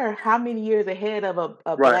everything, they're how many years ahead of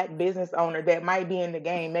a Right, black business owner that might be in the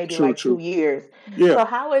game, maybe true, like two true, years. yeah, So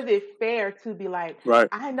how is it fair to be like, right.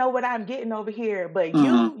 I know what I'm getting over here, but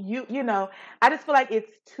Hmm. I just feel like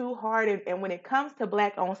it's too hard. And when it comes to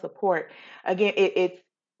black owned support, again, it's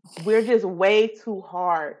we're just way too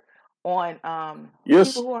hard on people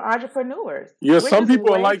Yes, who are entrepreneurs. yeah. We're Some just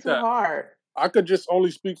people are way like too that. hard. I could just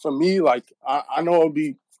only speak for me. Like I know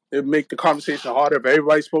it'd make the conversation harder if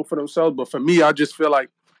everybody spoke for themselves. But for me, I just feel like,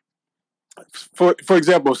 for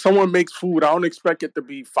example, if someone makes food, I don't expect it to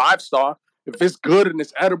be 5 star. If it's good and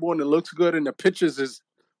it's edible and it looks good and the pictures is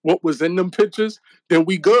what was in them pictures, then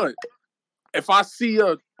we good. If I see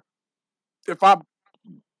if I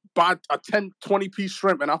buy a 10, 20 piece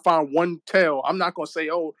shrimp and I find one tail, I'm not gonna say,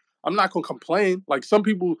 oh, I'm not gonna complain. Like some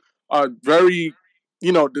people are very,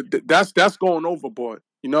 that's going overboard.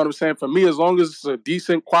 You know what I'm saying? For me, as long as it's a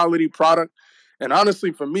decent quality product, and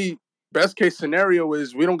honestly, for me, best case scenario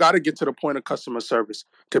is we don't got to get to the point of customer service.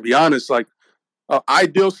 To be honest, like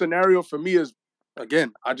ideal scenario for me is,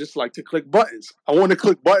 again, I just like to click buttons. I want to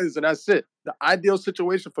click buttons and that's it. The ideal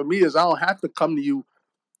situation for me is I don't have to come to you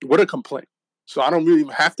with a complaint. So I don't really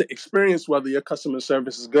have to experience whether your customer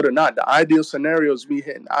service is good or not. The ideal scenario is me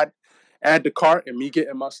hitting I add to cart and me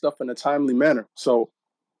getting my stuff in a timely manner. So,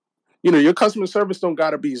 your customer service don't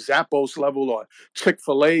gotta be Zappos level or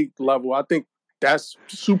Chick-fil-A level. I think that's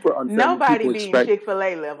super unfair when Nobody people being expect.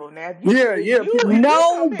 Chick-fil-A level. Now, if you Yeah, if yeah, you people if you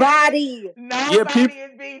compare it, Nobody. yeah, nobody people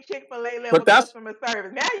is being Chick-fil-A level but that's customer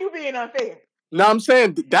service. Now you being unfair. now I'm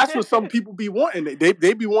saying that's what some people be wanting.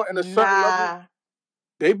 They be wanting a certain level. Nah,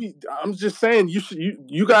 I'm just saying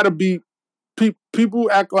you gotta be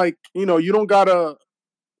people act like, you don't gotta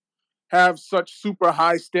have such super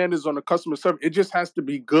high standards on the customer service. It just has to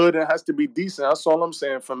be good. It has to be decent. That's all I'm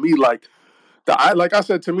saying. For me, like like I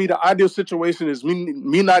said, to me, the ideal situation is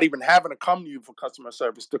me not even having to come to you for customer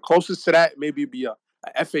service. The closest to that maybe be a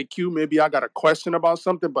FAQ. Maybe I got a question about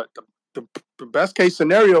something. But the best case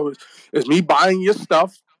scenario is me buying your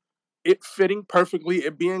stuff, it fitting perfectly,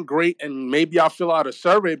 it being great, and maybe I'll fill out a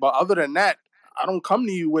survey. But other than that, I don't come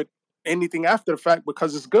to you with anything after the fact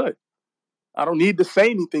because it's good. I don't need to say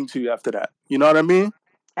anything to you after that. You know what I mean?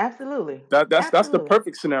 absolutely, That's the absolutely.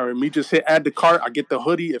 perfect scenario. Me just hit add to cart, I get the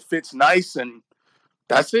hoodie, it fits nice, and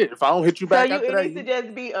that's it. If I don't hit you So back after it that, needs to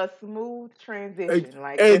just be a smooth transition.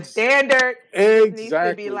 Like the ex- standard just needs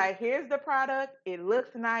to be exactly. like, here's the product. It looks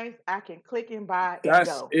nice. I can click and buy and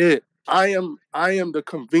That's go. it. I am the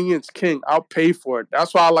convenience king. I'll pay for it.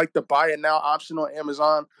 That's why I like the buy it now option on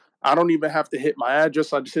Amazon. I don't even have to hit my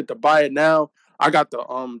address. I just hit the buy it now. I got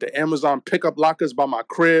the Amazon pickup lockers by my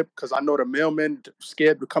crib because I know the mailman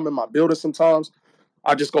scared to come in my building sometimes.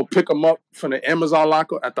 I just go pick them up from the Amazon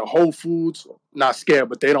locker at the Whole Foods. Not scared,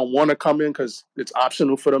 but they don't want to come in because it's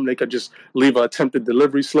optional for them. They could just leave an attempted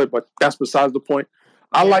delivery slip, but that's besides the point.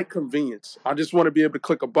 I Yeah. like convenience. I just want to be able to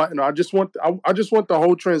click a button. I just want the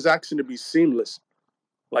whole transaction to be seamless.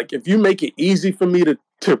 Like if you make it easy for me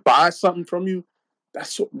to buy something from you,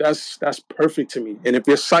 that's perfect to me. And if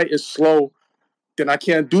your site is slow, then I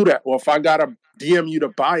can't do that. Or if I gotta DM you to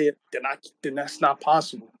buy it, then that's not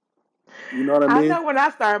possible. You know what I I mean? know when I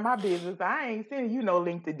started my business, I ain't sending you no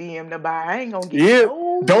link to DM to buy. I ain't gonna get Yeah,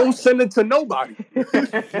 Don't want. send it to nobody.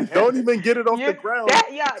 Don't even get it off the You ground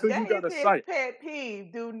that till you got is a his site. pet peeve.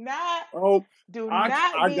 Oh, Do I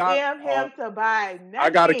not I got DM him to buy I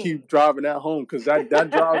gotta nothing. keep driving that home because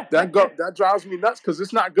that drives me nuts because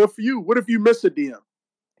it's not good for you. What if you miss a DM?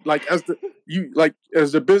 Like as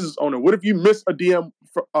the business owner, what if you miss a DM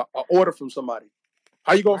for a order from somebody?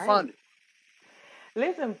 How you gonna Right. find it?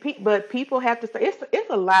 Listen, but people have to start. It's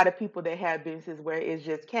a lot of people that have businesses where it's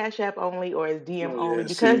just Cash App only or it's DM Oh only yeah,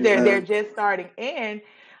 because see, they're just starting. And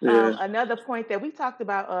yeah. another point that we talked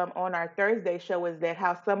about on our Thursday show is that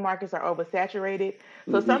how some markets are oversaturated.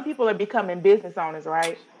 So Mm-hmm. some people are becoming business owners,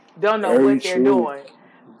 right? Don't know Very what they're true. doing.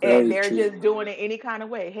 And Very they're true. just doing it any kind of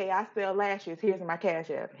way. Hey, I sell lashes. Here's my Cash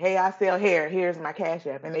App. Hey, I sell hair. Here's my Cash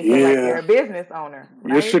App. And they feel like they're Yeah, a business owner,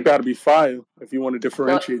 your right? shit got to be fire if you want to So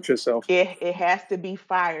differentiate yourself. it has to be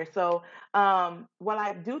fire. So while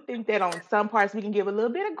I do think that on some parts we can give a little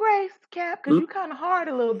bit of grace, Cap, because you kind of hard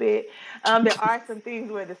a little bit, there are some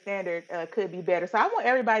things where the standard could be better. So I want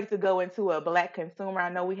everybody to go into a Black consumer. I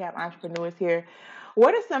know we have entrepreneurs here.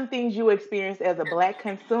 What are some things you experience as a Black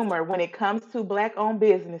consumer when it comes to Black-owned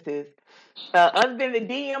businesses, other than the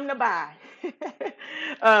DM to buy?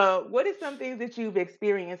 What are some things that you've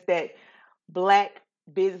experienced that Black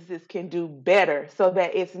businesses can do better so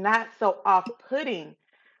that it's not so off-putting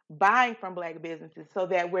buying from Black businesses, so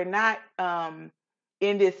that we're not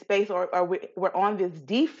in this space or we're on this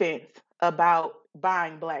defense about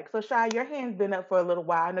buying Black? So Shy, your hand's been up for a little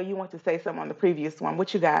while. I know you want to say something on the previous one.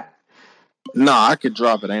 What you got? No, I could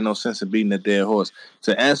drop it. Ain't no sense in beating a dead horse.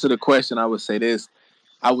 To answer the question, I would say this.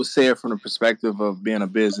 I would say it from the perspective of being a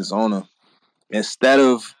business owner. Instead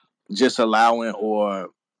of just allowing or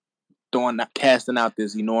casting out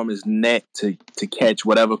this enormous net to catch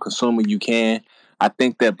whatever consumer you can, I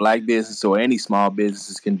think that Black business or any small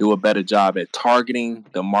businesses can do a better job at targeting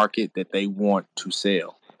the market that they want to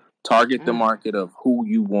sell. Target the market of who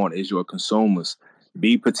you want as your consumers.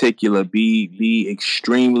 Be particular. Be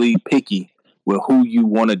extremely picky with who you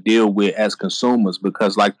want to deal with as consumers,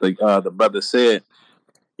 because, like the brother said,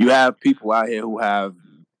 you have people out here who have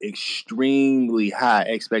extremely high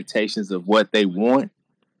expectations of what they want,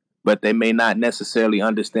 but they may not necessarily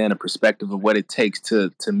understand the perspective of what it takes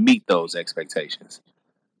to meet those expectations.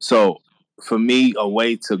 So for me, a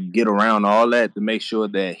way to get around all that, to make sure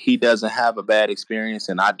that he doesn't have a bad experience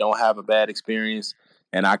and I don't have a bad experience,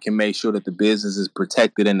 and I can make sure that the business is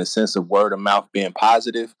protected in the sense of word of mouth being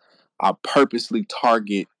positive, I purposely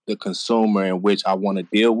target the consumer in which I want to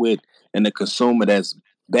deal with and the consumer that's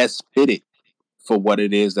best fitted for what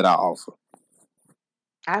it is that I offer.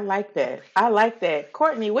 I like that. I like that.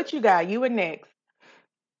 Courtney, what you got? You were next.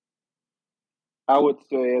 I would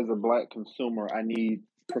say, as a Black consumer, I need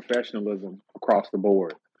professionalism across the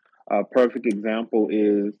board. A perfect example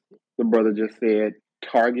is the brother just said,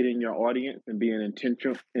 targeting your audience and being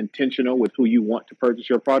intentional with who you want to purchase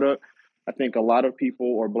your product. I think a lot of people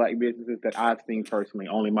or Black businesses that I've seen personally,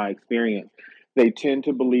 only my experience, they tend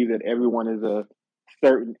to believe that everyone is a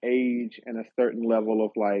certain age and a certain level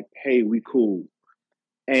of like, hey, we cool.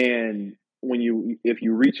 And if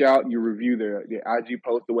you reach out, you review their IG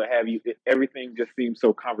post or what have you, everything just seems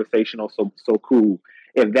so conversational, so cool.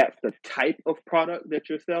 If that's the type of product that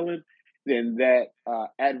you're selling, then that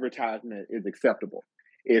advertisement is acceptable.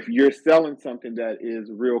 If you're selling something that is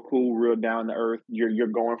real cool, real down to earth, you're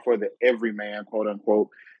going for the everyman, quote unquote,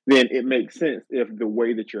 then it makes sense if the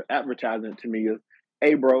way that you're advertising it to me is,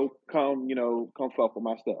 hey bro, come fuck with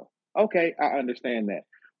my stuff. Okay, I understand that.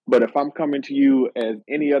 But if I'm coming to you as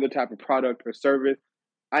any other type of product or service,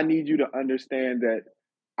 I need you to understand that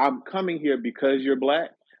I'm coming here because you're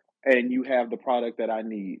Black and you have the product that I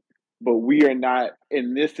need. But we are not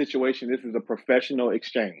in this situation. This is a professional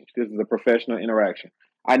exchange. This is a professional interaction.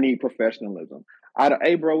 I need professionalism.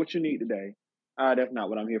 Hey, bro, what you need today? That's not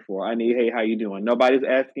what I'm here for. I need, hey, how you doing? Nobody's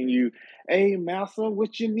asking you, hey, Massa,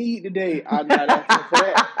 what you need today? I'm not asking for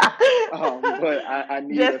that. But I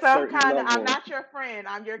need Just a some certain kind of, I'm level. not your friend,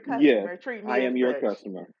 I'm your Yes, customer. Treat I me as am your such.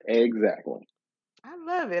 customer. Exactly. I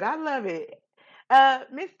love it. I love it.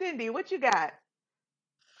 Miss Cindy, what you got?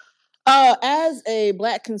 As a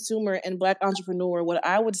Black consumer and Black entrepreneur, what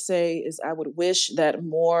I would say is I would wish that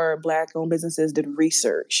more Black-owned businesses did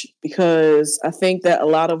research, because I think that a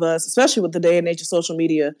lot of us, especially with the day and age of social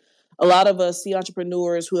media, a lot of us see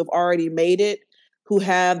entrepreneurs who have already made it, who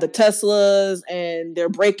have the Teslas and they're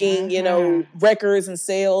breaking, records and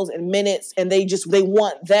sales in minutes, and they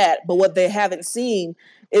want that. But what they haven't seen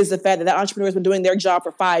is the fact that the entrepreneur has been doing their job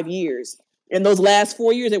for 5 years. In those last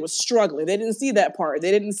 4 years, they were struggling. They didn't see that part.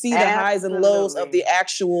 They didn't see the highs and lows of the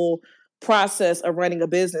actual process of running a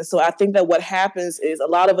business. So I think that what happens is a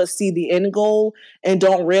lot of us see the end goal and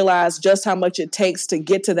don't realize just how much it takes to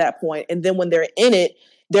get to that point. And then when they're in it,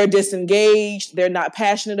 they're disengaged, they're not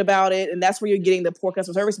passionate about it. And that's where you're getting the poor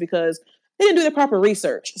customer service because they didn't do the proper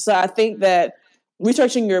research. So I think that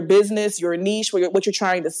researching your business, your niche, what you're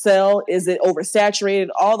trying to sell, is it oversaturated?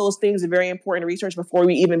 All those things are very important to research before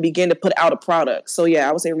we even begin to put out a product. So yeah,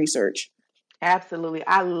 I would say research. Absolutely.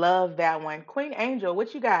 I love that one. Queen Angel,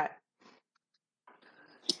 what you got?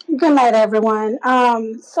 Good night, everyone.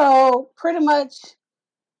 So pretty much,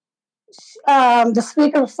 the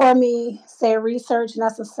speaker before me said research, and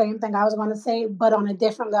that's the same thing I was going to say, but on a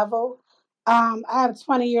different level. I have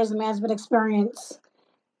 20 years of management experience,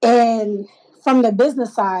 and from the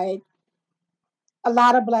business side, a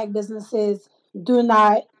lot of Black businesses do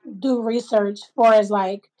not do research. For as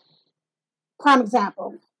like prime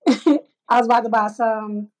example, I was about to buy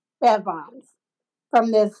some bath bombs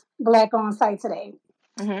from this Black-owned site today.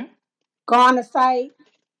 Mm-hmm. Go on the site.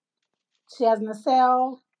 She has a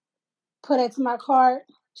sale. Put it to my cart.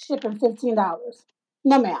 Shipping $15.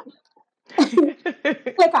 No, ma'am.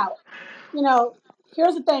 Click out. You know,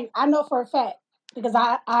 here's the thing. I know for a fact because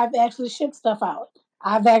I've actually shipped stuff out.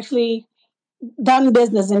 I've actually done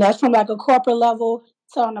business, and that's from like a corporate level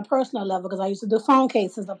to on a personal level because I used to do phone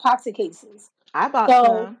cases, epoxy cases. I bought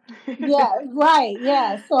So, some. yeah, right,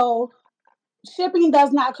 yeah. So shipping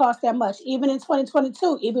does not cost that much, even in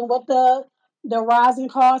 2022, even with the rising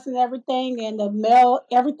costs and everything, and the mail,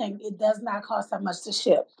 everything. It does not cost that much to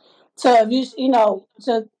ship. So if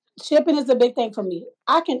so shipping is a big thing for me.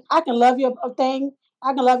 I can love your thing,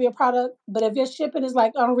 I can love your product, but if your shipping is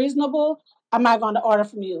like unreasonable, I'm not going to order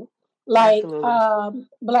from you. Like Absolutely.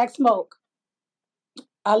 Black Smoke,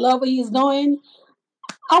 I love what he's doing.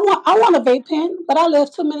 I want a vape pen, but I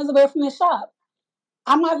live 2 minutes away from the shop.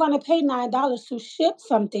 I'm not going to pay $9 to ship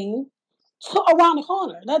something to around the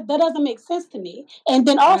corner. That doesn't make sense to me. And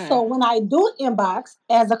then also, Right. when I do inbox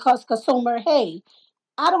as a consumer, hey,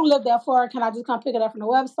 I don't live that far. Can I just come pick it up from the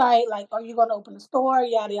website? Like, are you going to open a store?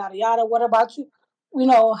 Yada, yada, yada. What about you?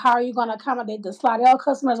 How are you going to accommodate the Slidell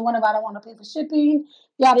customers? What if I don't want to pay for shipping?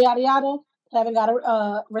 Yada, yada, yada. Haven't got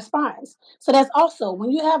a response. So that's also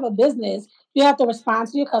when you have a business, you have to respond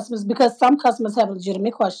to your customers because some customers have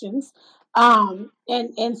legitimate questions, and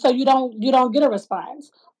so you don't get a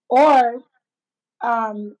response, or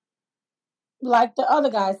um, like the other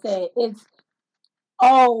guy said, it's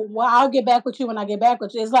oh, well, I'll get back with you when I get back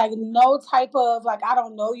with you. It's like no type of like I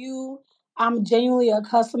don't know you. I'm genuinely a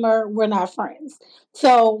customer. We're not friends.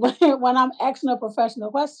 So when I'm asking a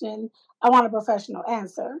professional question, I want a professional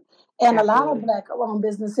answer. And a lot of Absolutely. Black-owned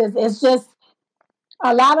businesses, it's just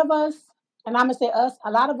a lot of us, and I'm gonna say us. A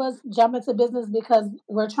lot of us jump into business because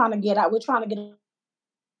we're trying to get out. We're trying to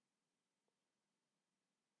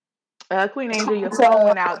get Queen Angel, your phone to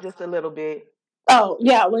went out just a little bit. oh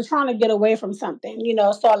yeah, we're trying to get away from something.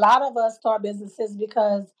 So a lot of us start businesses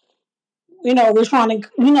because we're trying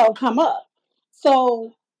to, come up.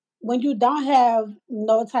 So when you don't have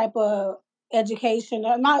no type of education,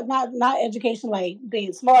 or not education like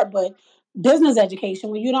being smart, but business education,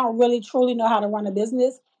 when you don't really truly know how to run a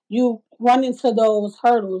business, you run into those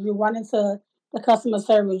hurdles. You run into the customer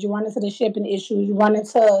service, you run into the shipping issues, you run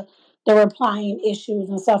into the replying issues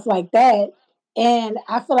and stuff like that. And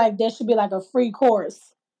I feel like there should be like a free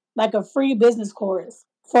course, like a free business course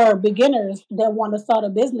for beginners that want to start a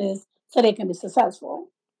business so they can be successful.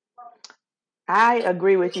 I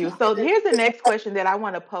agree with you. So here's the next question that I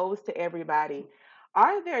want to pose to everybody.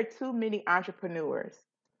 Are there too many entrepreneurs?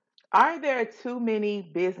 Are there too many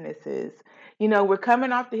businesses? We're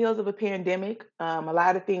coming off the heels of a pandemic. A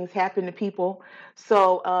lot of things happen to people.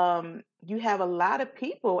 So you have a lot of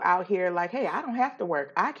people out here like, hey, I don't have to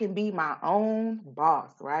work. I can be my own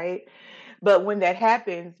boss, right? But when that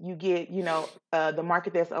happens, you get, the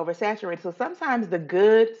market that's oversaturated. So sometimes the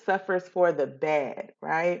good suffers for the bad,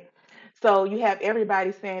 right? So you have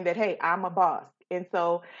everybody saying that, hey, I'm a boss. And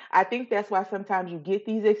so I think that's why sometimes you get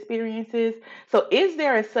these experiences. So is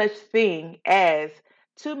there a such thing as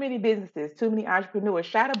too many businesses, too many entrepreneurs?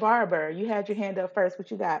 Shada Barber, you had your hand up first.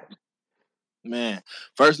 What you got? Man,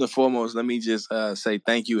 first and foremost, let me just say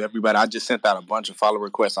thank you, everybody. I just sent out a bunch of follow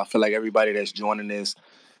requests. I feel like everybody that's joining this,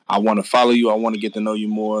 I want to follow you. I want to get to know you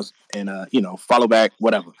more, and follow back,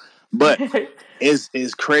 whatever. But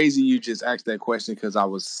it's crazy you just asked that question because I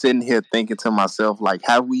was sitting here thinking to myself, like,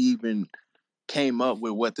 have we even came up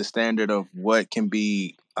with what the standard of what can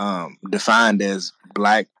be defined as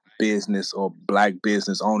Black business or Black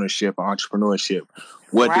business ownership or entrepreneurship?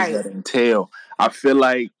 What does Right. that entail? I feel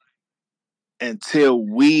like until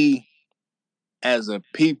we as a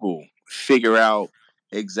people figure out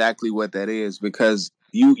exactly what that is, because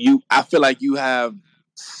I feel like you have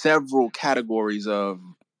several categories of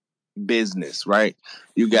business, right?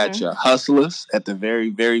 You got Mm-hmm. your hustlers at the very,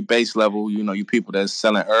 very base level. You know, you people that's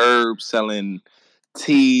selling herbs, selling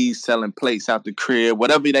teas, selling plates out the crib,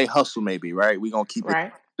 whatever they hustle may be, right? We're gonna keep it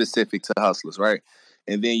Right. specific to hustlers, right?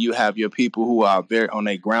 And then you have your people who are very on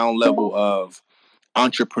a ground level of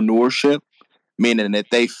entrepreneurship, meaning that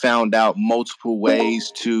they found out multiple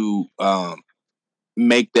ways to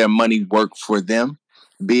make their money work for them.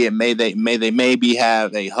 Be it may they maybe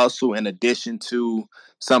have a hustle in addition to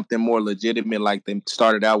something more legitimate, like they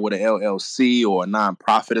started out with an LLC or a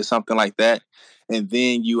nonprofit or something like that. And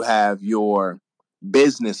then you have your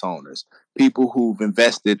business owners, people who've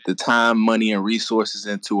invested the time, money, and resources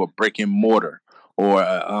into a brick and mortar or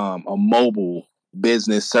a mobile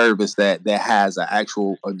business service that has an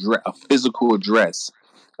actual address, a physical address,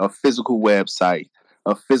 a physical website,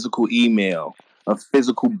 a physical email, a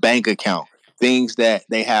physical bank account, things that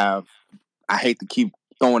they have. I hate to keep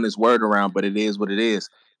throwing this word around, but it is what it is.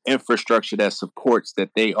 Infrastructure that supports that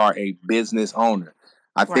they are a business owner.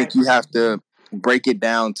 I think Right. you have to break it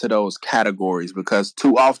down to those categories, because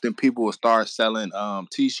too often people will start selling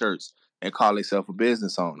t-shirts and call themselves a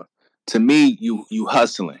business owner. To me, you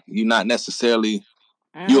hustling. You're not necessarily,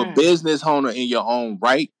 you're a Mm. business owner in your own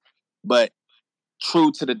right, but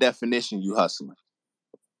true to the definition, you hustling.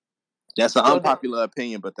 That's an So that unpopular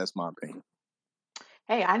opinion, but that's my opinion.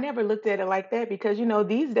 Hey, I never looked at it like that because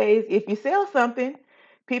these days if you sell something,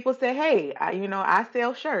 people say, "Hey, I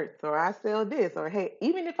sell shirts or I sell this or hey,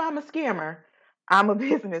 even if I'm a scammer, I'm a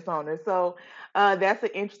business owner." So that's an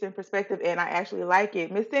interesting perspective, and I actually like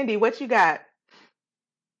it. Miss Cindy, what you got?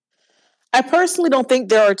 I personally don't think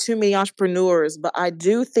there are too many entrepreneurs, but I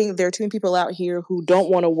do think there are too many people out here who don't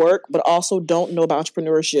want to work, but also don't know about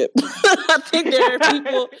entrepreneurship. I think there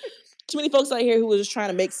are too many folks out here who are just trying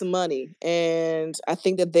to make some money. And I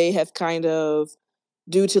think that they have kind of,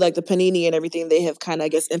 due to like the panini and everything, they have kind of, I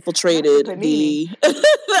guess, Not the infiltrated panini. the.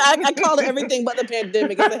 I call it everything but the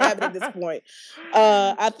pandemic. It's a habit at this point.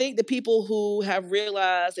 I think the people who have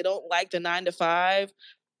realized they don't like the 9 to 5,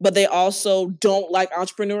 but they also don't like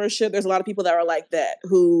entrepreneurship. There's a lot of people that are like that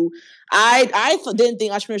who didn't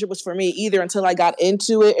think entrepreneurship was for me either until I got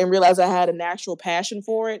into it and realized I had a natural passion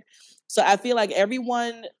for it. So I feel like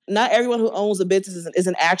not everyone who owns a business is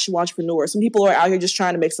an actual entrepreneur. Some people are out here just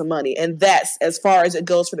trying to make some money, and that's as far as it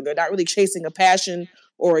goes for them. They're not really chasing a passion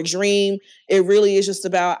or a dream. It really is just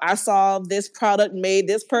about, I saw this product made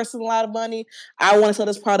this person a lot of money. I want to sell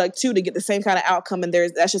this product too to get the same kind of outcome, and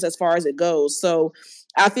that's just as far as it goes. So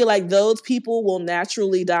I feel like those people will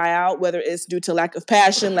naturally die out, whether it's due to lack of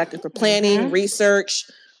passion, lack of planning, Mm-hmm. research,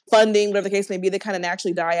 funding, whatever the case may be. They kind of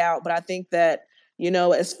naturally die out. But I think that,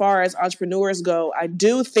 as far as entrepreneurs go, I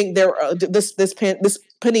do think this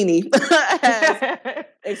panini has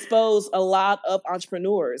exposed a lot of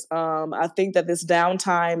entrepreneurs. I think that this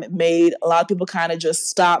downtime made a lot of people kind of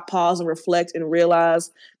just stop, pause, and reflect and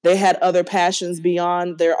realize they had other passions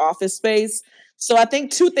beyond their office space. So I think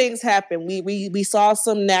two things happened. We saw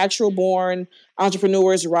some natural born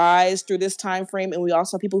entrepreneurs rise through this time frame, and we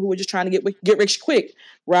also saw people who were just trying to get rich quick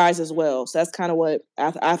rise as well. So that's kind of what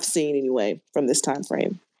I've seen anyway from this time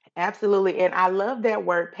frame. Absolutely. And I love that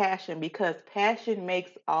word passion because passion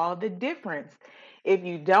makes all the difference. If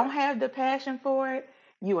you don't have the passion for it,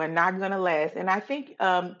 you are not going to last. And I think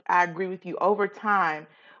I agree with you. Over time,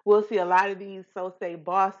 we'll see a lot of these so say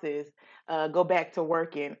bosses go back to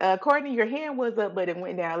working. Courtney, your hand was up, but it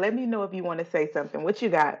went down. Let me know if you want to say something. What you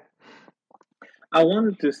got? I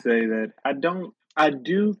wanted to say that I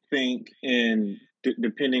do think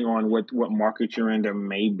depending on what market you're in, there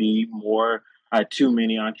may be more too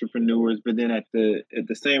many entrepreneurs, but then at the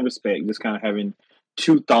same respect, just kind of having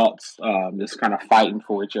two thoughts, just kind of fighting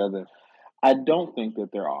for each other. I don't think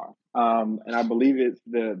that there are. And I believe it's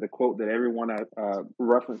the quote that everyone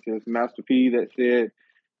references, Master P, that said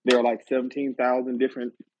there are like 17,000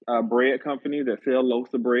 different bread companies that sell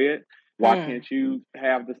loaves of bread. Why Mm, can't you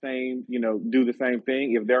have the same, do the same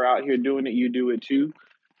thing? If they're out here doing it, you do it too.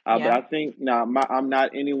 But yeah. I think now I'm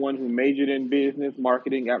not anyone who majored in business,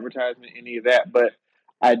 marketing, advertisement, any of that. But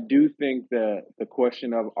I do think the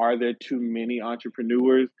question of are there too many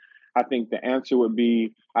entrepreneurs? I think the answer would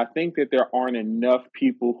be I think that there aren't enough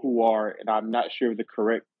people who are, and I'm not sure if the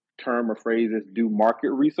correct term or phrase is do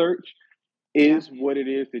market research. Yeah. Is what it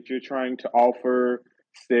is that you're trying to offer,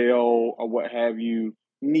 sell, or what have you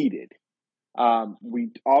needed? We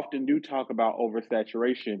often do talk about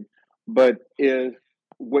oversaturation, but if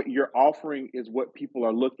what you're offering is what people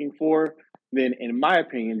are looking for, then in my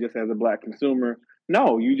opinion, just as a black consumer,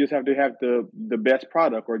 No, you just have to have the best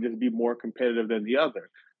product or just be more competitive than the other.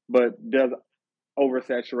 But does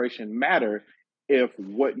oversaturation matter if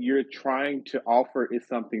what you're trying to offer is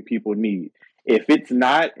something people need? If it's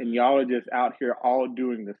not, and y'all are just out here all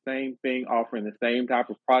doing the same thing, offering the same type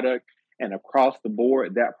of product, and across the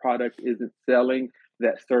board that product isn't selling,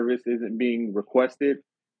 that service isn't being requested,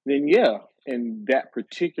 then yeah, in that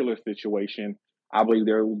particular situation, I believe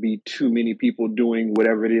there will be too many people doing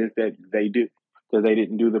whatever it is that they do because they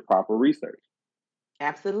didn't do the proper research.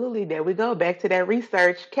 Absolutely. There we go. Back to that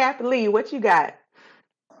research. Cap Lee, what you got?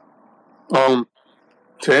 To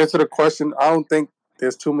answer the question, I don't think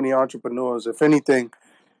there's too many entrepreneurs. If anything,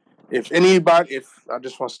 if I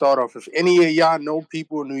just want to start off, if any of y'all know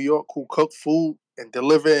people in New York who cook food and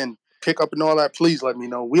deliver and pick up and all that, please let me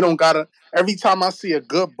know. We don't gotta. Every time I see a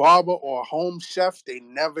good barber or a home chef, they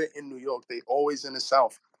never in New York. They always in the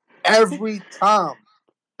South. Every time.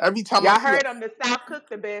 Every time I Y'all see a heard them. The South cook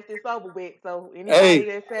the best. It's over with. So Hey, anybody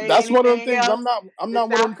that say that's one of them anything things. else, I'm the not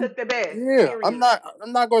one of South them cook people. the best. Yeah, Period.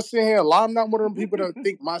 I'm not gonna sit here and lie. I'm not one of them people that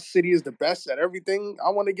think my city is the best at everything. I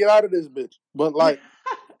want to get out of this bitch. But like,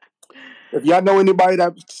 if y'all know anybody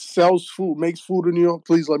that sells food, makes food in New York,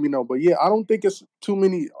 please let me know. But yeah, I don't think it's too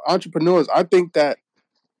many entrepreneurs. I think that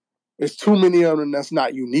it's too many of them that's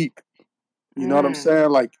not unique. You know what I'm saying?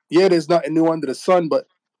 Like, yeah, there's nothing new under the sun, but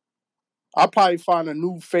I'll probably find a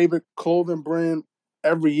new favorite clothing brand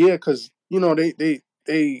every year because you know they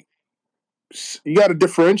you got to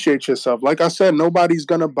differentiate yourself. Like I said, nobody's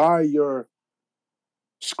gonna buy your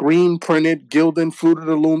screen printed Gildan Fruit of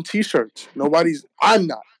the Loom t-shirts. I'm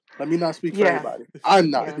not. Let me not speak for Yeah. everybody. I'm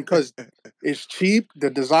not Yeah. because it's cheap. The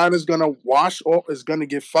designer's gonna wash or is gonna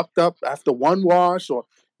get fucked up after one wash, or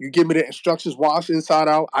you give me the instructions, wash inside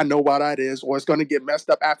out. I know why that is, or it's gonna get messed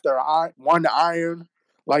up after one iron.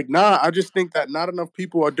 Like, nah, I just think that not enough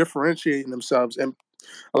people are differentiating themselves, and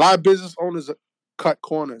a lot of business owners cut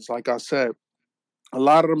corners. Like I said, a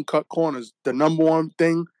lot of them cut corners. The number one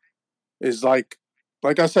thing is like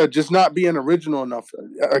I said, just not being original enough.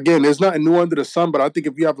 Again, there's nothing new under the sun, but I think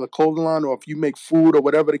if you have a clothing line or if you make food or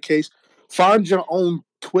whatever the case, find your own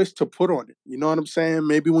twist to put on it. You know what I'm saying?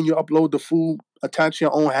 Maybe when you upload the food, attach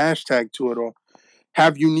your own hashtag to it, or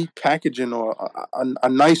have unique packaging or a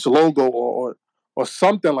nice logo or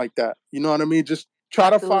something like that. You know what I mean? Just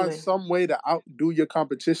try to find Absolutely. some way to outdo your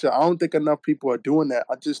competition. I don't think enough people are doing that.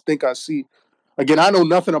 I just think I see. Again, I know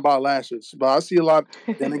nothing about lashes, but I see a lot.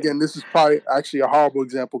 Then again, this is probably actually a horrible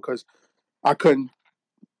example because I couldn't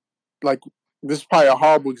like. This is probably a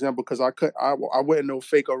horrible example because I wouldn't know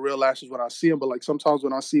fake or real lashes when I see them. But like sometimes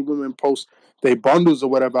when I see women post they bundles or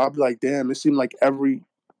whatever, I'll be like, damn, it seems like every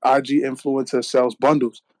IG influencer sells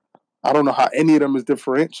bundles. I don't know how any of them is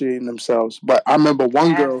differentiating themselves. But I remember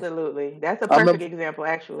one girl. Absolutely. That's a I perfect remember, example,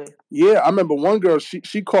 actually. yeah, I remember one girl.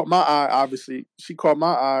 She caught my eye. Obviously, she caught my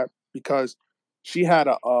eye because she had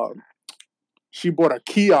she bought a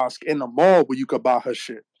kiosk in the mall where you could buy her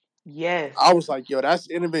shit. Yes. I was like, yo, that's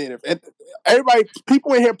innovative. And everybody,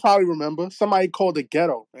 people in here probably remember somebody called it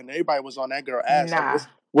ghetto, and everybody was on that girl ass. Like, Nah.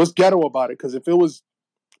 what's ghetto about it? Because if it was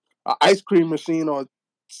an ice cream machine or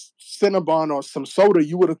Cinnabon or some soda,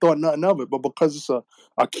 you would have thought nothing of it. But because it's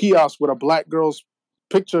a kiosk with a black girl's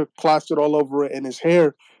picture plastered all over it and his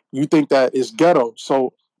hair, you think that it's ghetto.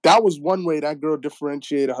 So that was one way that girl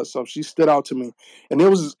differentiated herself. She stood out to me. And there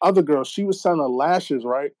was this other girl. She was selling lashes,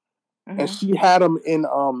 right? And she had them in.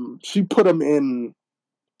 She put them in.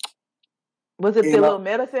 Was it the little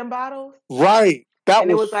medicine bottles? Right. That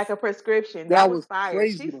and was. It was like a prescription. That was fire.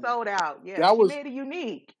 crazy. She sold out. Yeah. That she was, made it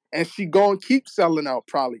unique. And she go and keep selling out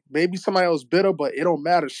probably. Maybe somebody else bitter, but it don't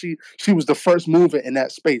matter. She was the first mover in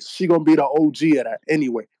that space. She gonna be the OG of that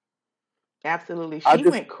anyway. Absolutely. She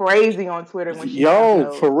went crazy on Twitter when she got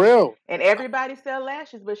those. For real. And everybody sell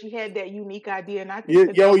lashes, but she had that unique idea. And I think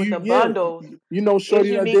to go with the bundles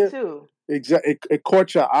Shorty, is unique too. Exactly. It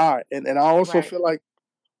caught your eye. And I also feel like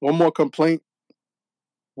one more complaint.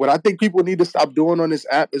 What I think people need to stop doing on this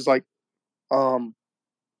app is like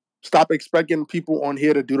stop expecting people on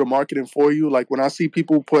here to do the marketing for you. Like when I see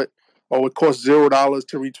people put, oh, it costs $0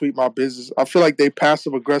 to retweet my business, I feel like they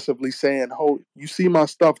passive aggressively saying, oh, you see my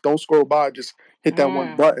stuff, don't scroll by, just hit that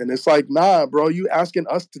one button. It's like, nah, bro, you asking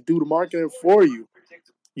us to do the marketing for you.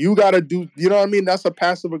 You got to do, you know what I mean? That's a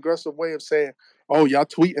passive aggressive way of saying, oh, y'all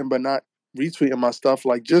tweeting but not retweeting my stuff.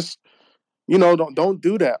 Like just, don't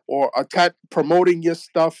do that. Or attack promoting your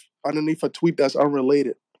stuff underneath a tweet that's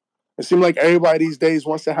unrelated. It seems like everybody these days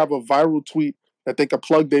wants to have a viral tweet that they could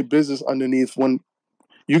plug their business underneath when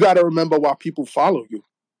you got to remember why people follow you.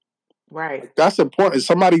 Right. Like, that's important.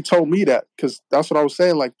 Somebody told me that because that's what I was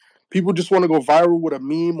saying. Like People just want to go viral with a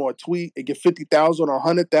meme or a tweet. It get 50,000 or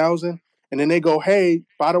 100,000, and then they go, "Hey,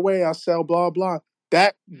 by the way, I sell blah blah."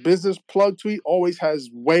 That business plug tweet always has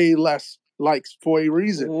way less likes for a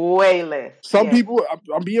reason. Way less. Some Yes. people,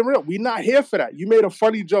 I'm being real. We're not here for that. You made a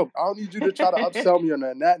funny joke. I don't need you to try to upsell me on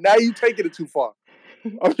that. Now you taking it too far.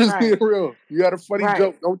 I'm just being Right. real. You had a funny Right.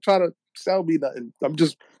 joke. Don't try to sell me nothing.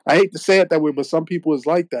 I hate to say it that way, but some people is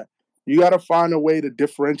like that. You got to find a way to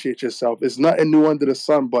differentiate yourself. It's nothing new under the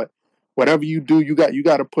sun, but whatever you do, you got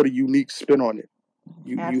to put a unique spin on it.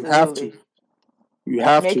 You have to. Absolutely. You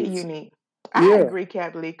have Make to. it unique. I Yeah. agree,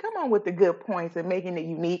 Cat Lee. Come on with the good points and making it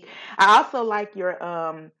unique. I also like your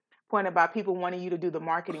point about people wanting you to do the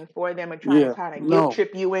marketing for them and trying to Yeah. kind of guilt No.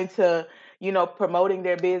 trip you into, promoting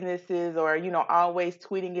their businesses or, always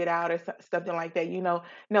tweeting it out or something like that.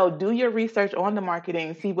 No, do your research on the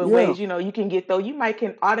marketing, see what Yeah. ways, you can get though. You might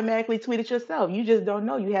can automatically tweet it yourself. You just don't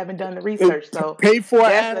know. You haven't done the research. So Pay for an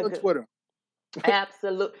that's ad a on good. Twitter.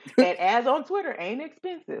 Absolutely. And ads on Twitter ain't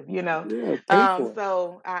expensive. Yeah, pay for it.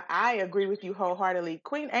 So I agree with you wholeheartedly.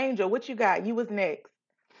 Queen Angel, what you got? You was next.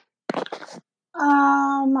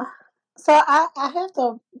 So I have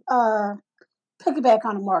to piggyback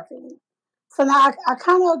on the marketing. So now I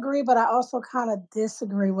kind of agree, but I also kind of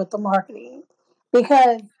disagree with the marketing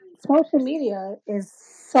because social media is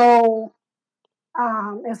so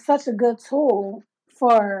is such a good tool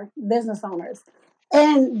for business owners,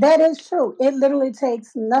 and that is true. It literally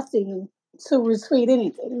takes nothing to retweet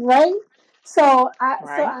anything, right?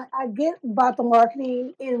 Right. I get about the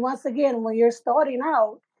marketing, and once again, when you're starting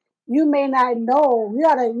out, you may not know.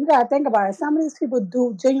 You gotta think about it. Some of these people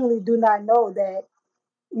do genuinely do not know that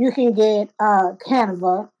you can get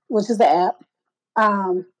Canva, which is the app,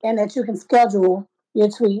 and that you can schedule your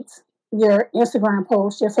tweets, your Instagram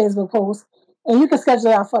posts, your Facebook posts, and you can schedule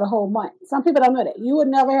it out for the whole month. Some people don't know that. You would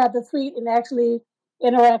never have to tweet and actually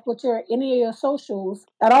interact with any of your socials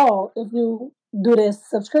at all if you do this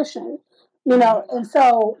subscription. And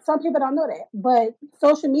so some people don't know that. But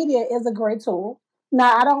social media is a great tool.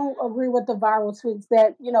 Now, I don't agree with the viral tweets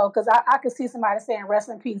that, because I could see somebody saying rest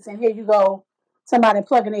in peace, and here you go, somebody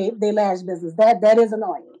plugging their lash business. That is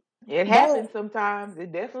annoying. It happens sometimes.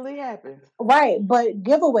 It definitely happens. Right, but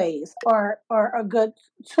giveaways are a good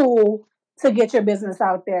tool to get your business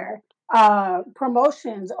out there.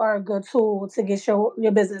 Promotions are a good tool to get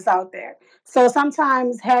your business out there. So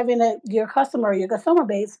sometimes having your consumer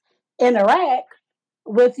base interact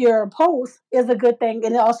with your post is a good thing,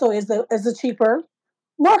 and it also is a cheaper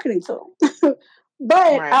marketing tool.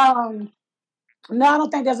 But Right. no, I don't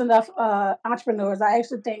think there's enough entrepreneurs. I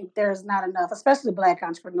actually think there's not enough, especially Black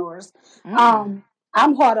entrepreneurs.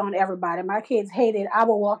 I'm hard on everybody. My kids hate it. I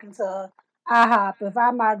will walk into IHOP. If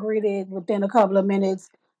I'm not greeted within a couple of minutes,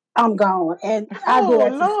 I'm gone. And I do Oh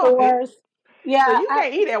that to Lord. stores. Yeah. So you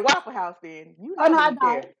can't eat at Waffle House then. You Oh no, never I eat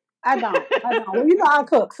don't. there. I don't. Well, I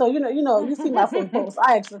cook, so you see my food posts.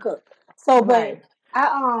 I actually cook. So, but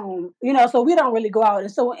Right. so we don't really go out,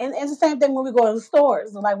 and so and it's the same thing when we go in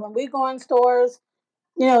stores. Like when we go in stores,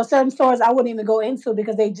 certain stores I wouldn't even go into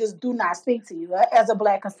because they just do not speak to you as a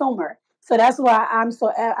Black consumer. So that's why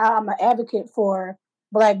I'm an advocate for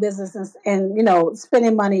Black businesses and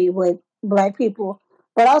spending money with Black people.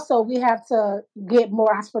 But also we have to get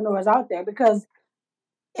more entrepreneurs out there because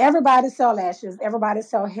everybody sell lashes, everybody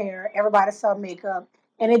sell hair, everybody sell makeup,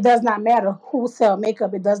 and it does not matter who sell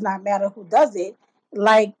makeup. It does not matter who does it.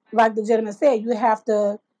 Like the gentleman said, you have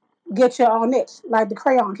to get your own niche, like the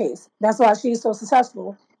crayon case. That's why she's so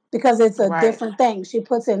successful because it's a Right. different thing. She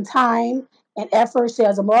puts in time and effort. She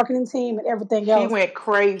has a marketing team and everything She else. went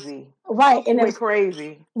crazy. Right, She and went if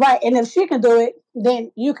crazy. she can do it,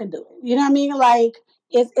 then you can do it. You know what I mean? Like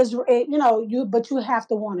but you have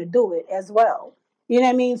to want to do it as well. You know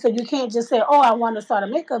what I mean? So you can't just say, "Oh, I want to start a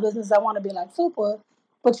makeup business. I want to be like Super,"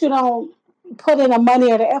 but you don't put in the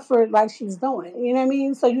money or the effort like she's doing. You know what I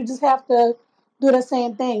mean? So you just have to do the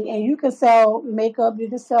same thing, and you can sell makeup, you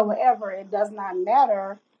can sell whatever. It does not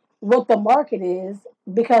matter what the market is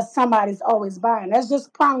because somebody's always buying. That's just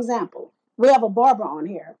a prime example. We have a barber on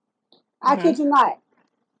here. I kid you not.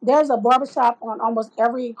 There's a barbershop on almost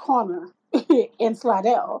every corner in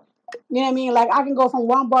Slidell. You know what I mean? Like I can go from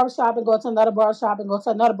one barbershop and go to another barbershop and go to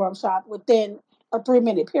another barbershop within a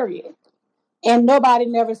 3-minute period. And nobody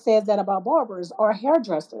never says that about barbers or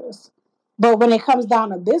hairdressers. But when it comes down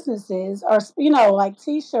to businesses or like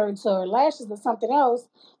t-shirts or lashes or something else,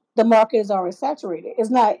 the market is already saturated. It's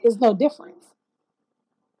no difference.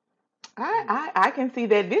 I can see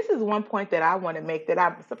that. This is one point that I want to make that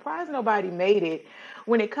I'm surprised nobody made it.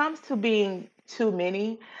 When it comes to being too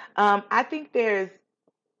many, I think there's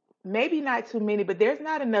maybe not too many, but there's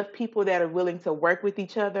not enough people that are willing to work with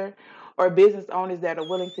each other or business owners that are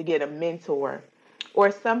willing to get a mentor.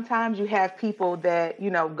 Or sometimes you have people that,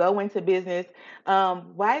 go into business.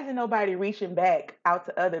 Why isn't nobody reaching back out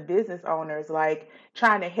to other business owners, like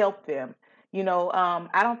trying to help them?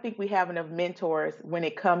 I don't think we have enough mentors when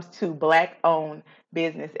it comes to black owned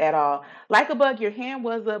business at all. Like a bug, your hand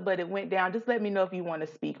was up, but it went down. Just let me know if you want to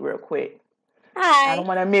speak real quick. I Hi. don't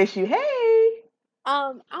want to miss you. Hey.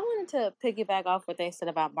 I wanted to piggyback off what they said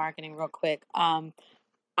about marketing real quick.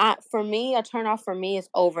 For me, a turnoff for me is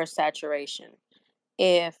oversaturation.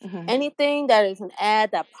 If Hmm. anything that is an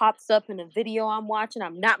ad that pops up in a video I'm watching,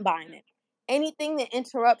 I'm not buying it. Anything that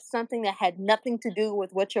interrupts something that had nothing to do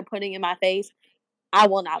with what you're putting in my face, I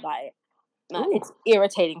will not buy it. Ooh. It's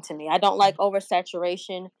irritating to me. I don't like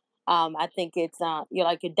oversaturation. I think it's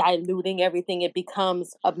you're diluting everything. It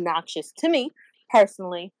becomes obnoxious to me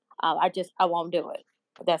personally. I won't do it.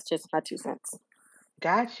 That's just my 2 cents.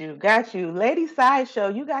 Got you. Got you. Lady Sideshow,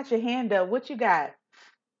 you got your hand up. What you got?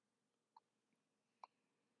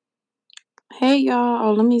 Hey y'all.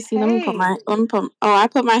 Oh, let me see. Hey. I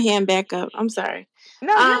put my hand back up. I'm sorry.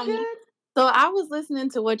 No, you're Um good. so I was listening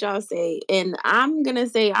to what y'all say, and I'm gonna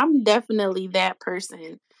say I'm definitely that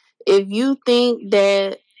person. If you think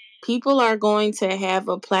that people are going to have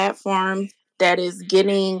a platform that is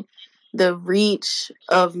getting the reach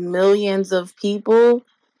of millions of people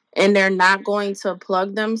and they're not going to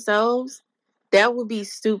plug themselves, that would be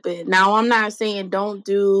stupid. Now, I'm not saying don't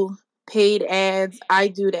do paid ads. I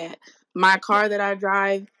do that. My car that I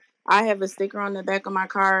drive, I have a sticker on the back of my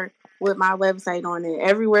car with my website on it.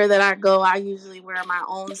 Everywhere that I go, I usually wear my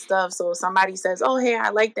own stuff. So if somebody says, "Oh, hey, I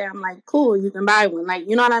like that," I'm like, "Cool, you can buy one." Like,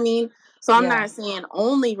 you know what I mean? So I'm Yeah. not saying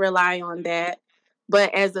only rely on that,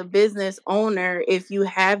 but as a business owner, if you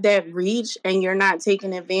have that reach and you're not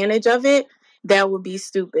taking advantage of it, that would be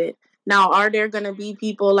stupid. Now, are there going to be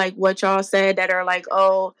people like what y'all said that are like,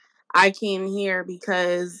 "Oh, I came here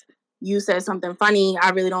because you said something funny. I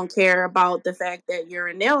really don't care about the fact that you're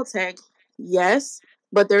a nail tech." Yes,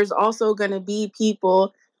 but there's also going to be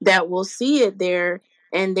people that will see it there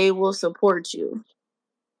and they will support you.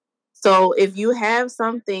 So if you have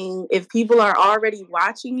something, if people are already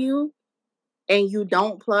watching you and you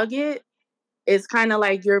don't plug it, it's kind of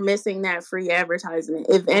like you're missing that free advertisement.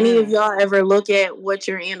 If any of Mm. y'all ever look at what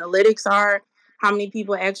your analytics are, how many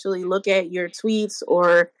people actually look at your tweets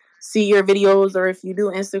or see your videos, or if you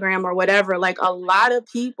do Instagram or whatever, like a lot of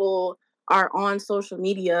people are on social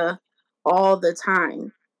media all the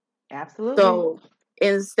time. Absolutely. So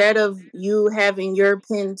instead of you having your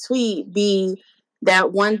pinned tweet be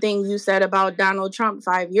that one thing you said about Donald Trump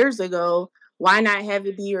 5 years ago, why not have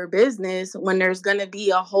it be your business when there's going to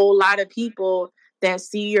be a whole lot of people that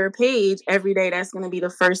see your page every day? That's going to be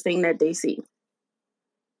the first thing that they see.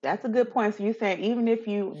 That's a good point. So you're saying even if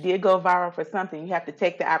you did go viral for something, you have to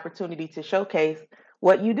take the opportunity to showcase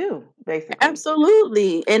what you do, basically.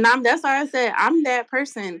 Absolutely. And that's why I said I'm that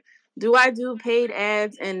person. Do I do paid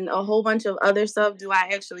ads and a whole bunch of other stuff? Do I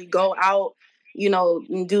actually go out,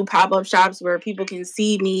 and do pop-up shops where people can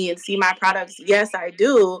see me and see my products? Yes, I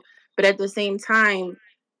do. But at the same time,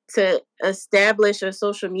 to establish a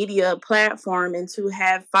social media platform and to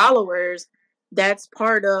have followers, that's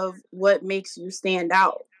part of what makes you stand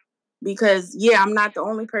out. Because yeah, I'm not the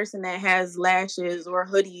only person that has lashes or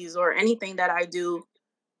hoodies or anything that I do,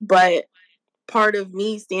 but part of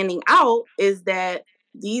me standing out is that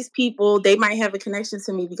these people, they might have a connection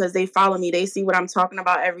to me because they follow me, they see what I'm talking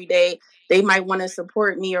about every day, they might want to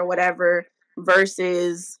support me or whatever,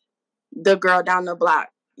 versus the girl down the block.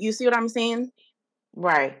 You see what I'm saying?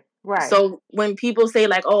 Right. Right. So when people say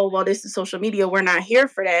like, "Oh, well, this is social media, we're not here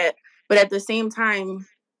for that," but at the same time,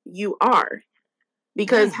 you are.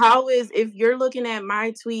 Because how is, if you're looking at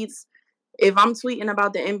my tweets, if I'm tweeting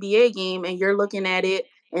about the NBA game and you're looking at it,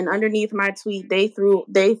 and underneath my tweet they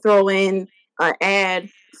throw in an ad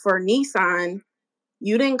for Nissan,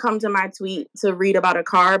 you didn't come to my tweet to read about a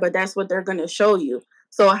car, but that's what they're going to show you.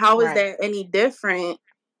 So how is Right. that any different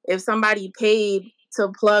if somebody paid to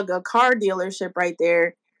plug a car dealership right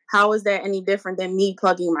there? How is that any different than me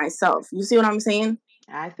plugging myself? You see what I'm saying?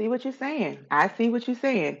 I see what you're saying. I see what you're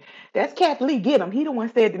saying. That's Cat Lee. Get him. He the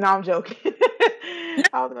one said that. No, I'm joking.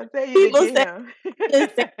 I was gonna tell you to People get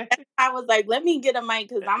say, him. I was like, let me get a mic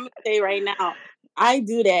because I'm gonna say right now, I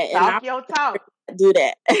do that, and I Talk your talk. do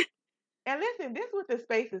that. And listen, this is what the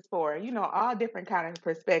space is for. All different kind of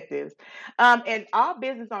perspectives. And all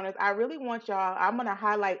business owners, I really want y'all. I'm gonna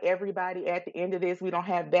highlight everybody at the end of this. We don't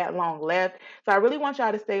have that long left, so I really want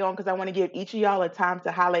y'all to stay on because I want to give each of y'all a time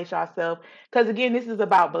to highlight yourself. Because again, this is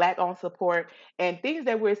about Black-owned support and things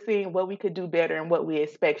that we're seeing, what we could do better, and what we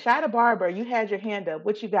expect. Shida Barber, you had your hand up.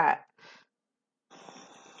 What you got?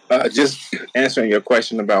 Just answering your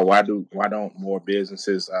question about why don't more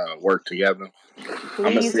businesses work together. I'm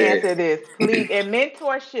gonna Please say answer this, please. And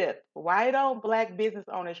mentorship. Why don't Black business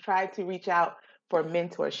owners try to reach out for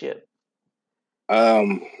mentorship?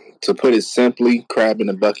 um, to put it simply, crab in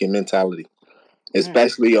the bucket mentality,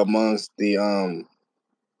 especially amongst the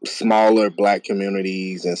smaller Black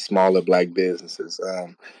communities and smaller Black businesses.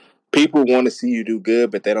 People want to see you do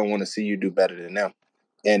good, but they don't want to see you do better than them.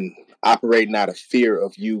 And operating out of fear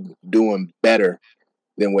of you doing better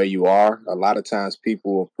than where you are, a lot of times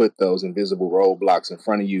people will put those invisible roadblocks in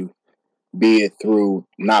front of you, be it through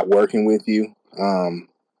not working with you,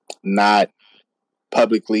 not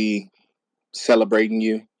publicly celebrating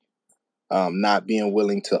you, not being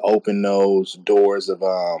willing to open those doors of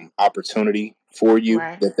opportunity for you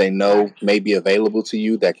Right. that they know Right. may be available to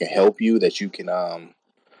you, that can help you, that you can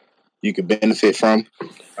benefit from.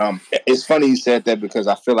 It's funny you said that because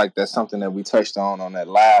I feel like that's something that we touched on that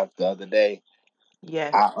live the other day.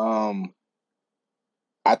 Yes.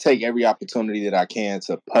 I take every opportunity that I can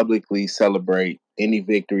to publicly celebrate any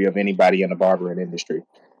victory of anybody in the barbering industry.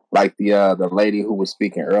 Like the lady who was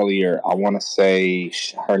speaking earlier, I want to say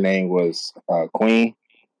her name was Queen.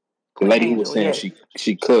 The Queen lady who was Angel. saying Yes.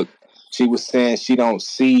 she cooked. She was saying she don't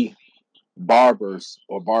see barbers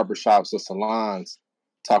or barbershops or salons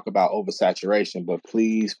talk about oversaturation, but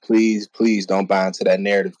please, please, please don't buy into that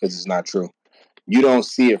narrative because it's not true. You don't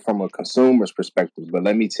see it from a consumer's perspective, but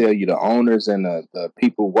let me tell you, the owners and the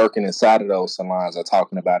people working inside of those salons are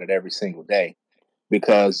talking about it every single day.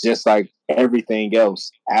 Because just like everything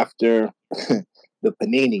else, after the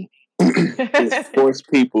panini, it's forced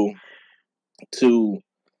people to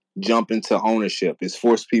jump into ownership. It's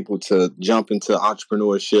forced people to jump into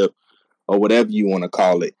entrepreneurship or whatever you want to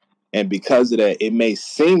call it. And because of that, it may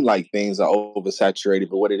seem like things are oversaturated,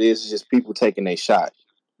 but what it is just people taking a shot.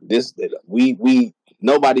 This we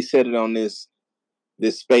nobody said it on this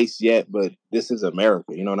space yet, but this is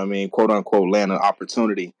America. You know what I mean? "Quote unquote" land of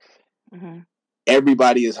opportunity. Mm-hmm.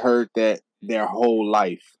 Everybody has heard that their whole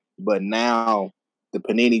life, but now the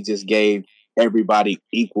panini just gave everybody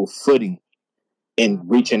equal footing in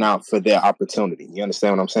reaching out for their opportunity. You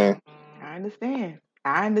understand what I'm saying? I understand.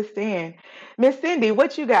 I understand. Miss Cindy,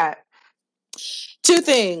 what you got? Two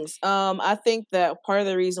things. I think that part of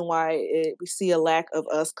the reason why we see a lack of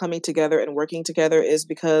us coming together and working together is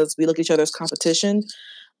because we look at each other as competition.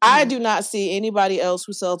 I do not see anybody else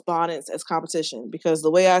who sells bonnets as competition because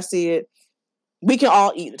the way I see it, we can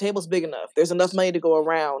all eat. The table's big enough. There's enough money to go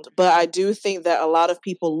around. But I do think that a lot of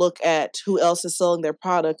people look at who else is selling their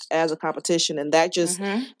product as a competition. And that just,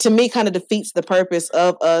 to me, kind of defeats the purpose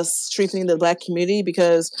of us strengthening the Black community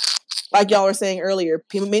because, like y'all were saying earlier,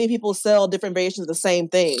 many people sell different variations of the same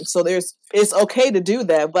thing. So it's okay to do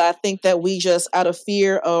that. But I think that we just, out of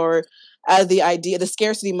fear or out of the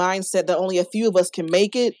scarcity mindset that only a few of us can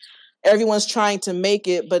make it, everyone's trying to make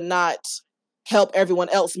it, but not help everyone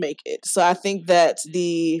else make it. So I think that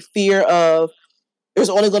the fear of there's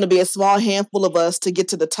only going to be a small handful of us to get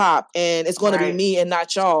to the top and it's going to be me and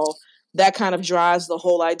not y'all, that kind of drives the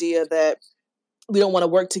whole idea that we don't want to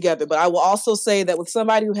work together. But I will also say that with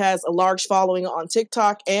somebody who has a large following on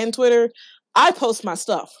TikTok and Twitter, I post my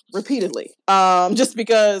stuff repeatedly, just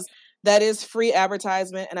because that is free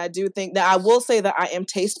advertisement. And I do think that I will say that I am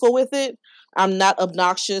tasteful with it. I'm not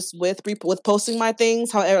obnoxious with posting my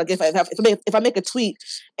things. However, like if I make a tweet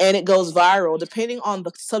and it goes viral, depending on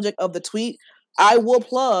the subject of the tweet, I will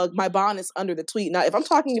plug my bonnets under the tweet. Now, if I'm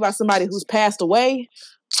talking about somebody who's passed away,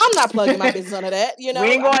 I'm not plugging my business under that. You know, We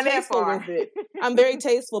ain't I'm going that tasteful far. with it. I'm very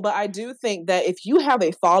tasteful, but I do think that if you have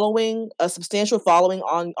a following, a substantial following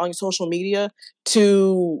on your social media,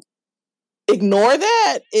 to ignore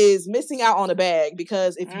that is missing out on a bag.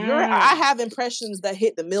 Because if I have impressions that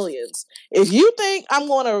hit the millions. If you think I'm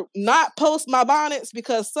going to not post my bonnets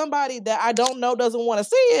because somebody that I don't know doesn't want to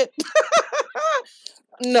see it,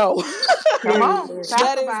 no. Come on,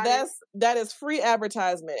 talk about it. That is free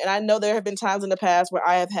advertisement. And I know there have been times in the past where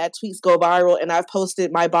I have had tweets go viral and I've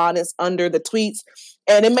posted my bonnets under the tweets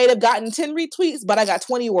and it may have gotten 10 retweets, but I got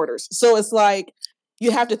 20 orders. So it's like, you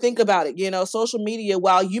have to think about it. You know, social media,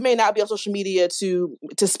 while you may not be on social media to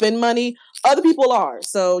spend money, other people are.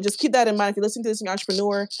 So just keep that in mind. If you're listening to this, you're an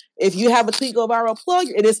entrepreneur, if you have a tweet go viral, plug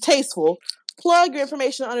it. It is tasteful, plug your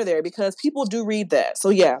information under there because people do read that. So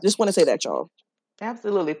yeah, just want to say that, y'all.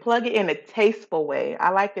 Absolutely. Plug it in a tasteful way. I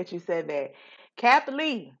like that you said that. Cap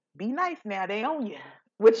Lee, be nice now. They own you.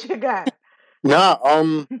 What you got? Nah,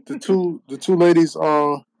 the two ladies,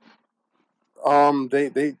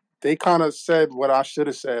 they kind of said what I should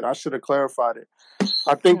have said. I should have clarified it.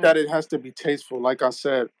 I think that it has to be tasteful. Like I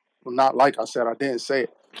said, well, not like I said, I didn't say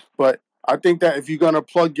it, but I think that if you're gonna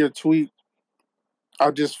plug your tweet,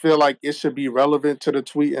 I just feel like it should be relevant to the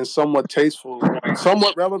tweet and somewhat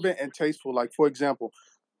relevant and tasteful. Like for example,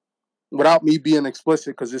 without me being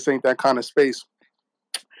explicit, because this ain't that kind of space.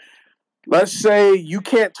 Let's say you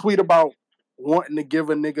can't tweet about wanting to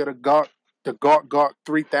give a nigga the Gawk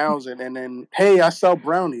 3000 and then, hey, I sell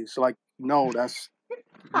brownies. Like, no, that's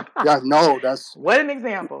What an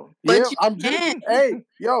example. yeah, But you I'm just can, hey,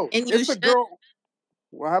 yo, and you it's a should. girl.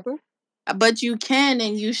 What happened? But you can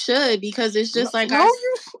and you should, because it's just like No,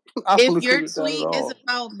 I if don't agree your with that at tweet is all.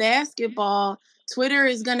 about basketball, Twitter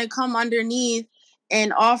is gonna come underneath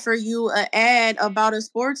and offer you an ad about a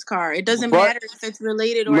sports car. It doesn't But matter if it's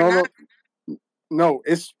related or no, not. no.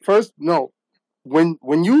 It's first no. When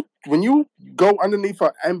you go underneath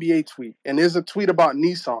an NBA tweet and there's a tweet about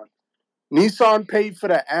Nissan, Nissan paid for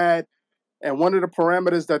the ad, and one of the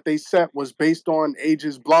parameters that they set was based on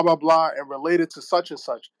ages, blah blah blah, and related to such and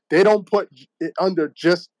such. They don't put it under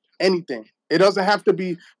just anything. It doesn't have to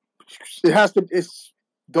be. It has to. It's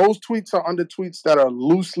those tweets are under tweets that are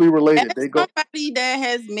loosely related. As They go. somebody that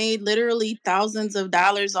has made literally thousands of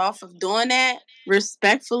dollars off of doing that,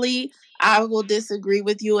 respectfully, I will disagree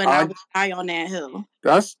with you and I will die on that hill.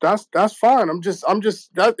 That's fine. I'm just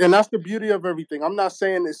that, and that's the beauty of everything. I'm not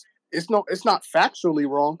saying it's not factually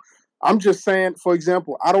wrong. I'm just saying, for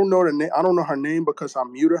example, I don't know her name because I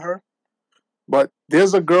muted her. But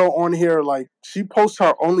there's a girl on here, like, she posts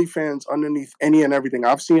her OnlyFans underneath any and everything.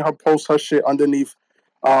 I've seen her post her shit underneath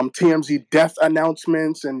TMZ death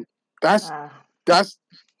announcements, and that's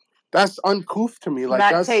uncouth to me. Like,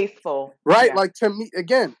 not that's tasteful. right. Yeah. Like, to me,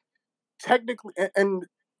 again, technically, and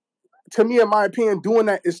to me, in my opinion, doing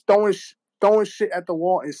that is throwing shit at the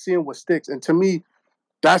wall and seeing what sticks. And to me,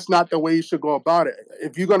 that's not the way you should go about it.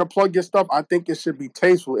 If you're gonna plug your stuff, I think it should be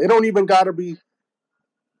tasteful. It don't even gotta be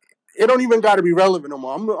relevant no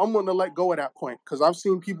more. I'm going to let go of that point because I've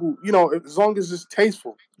seen people, as long as it's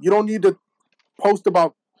tasteful, you don't need to post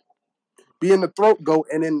about being the throat goat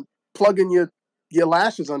and then plugging your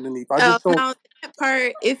lashes underneath. I just don't. Now that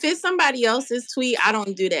part, if it's somebody else's tweet, I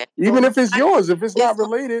don't do that. Even if it's yours, if it's not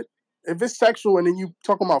related, if it's sexual and then you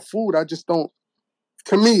talking about food, I just don't.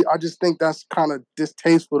 To me, I just think that's kind of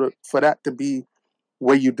distasteful for that to be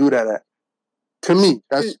where you do that at. To me,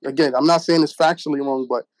 that's, again, I'm not saying it's factually wrong,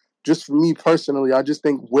 but just for me personally, I just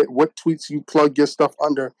think what tweets you plug your stuff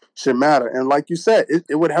under should matter. And like you said,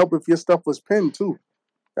 it would help if your stuff was pinned too.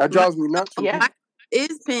 That drives me nuts. Yeah,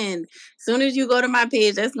 is pinned. As soon as you go to my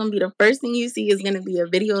page, that's gonna be the first thing you see is gonna be a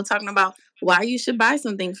video talking about why you should buy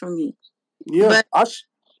something from me. Yeah, but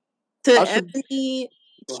Ebony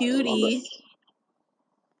Cutie,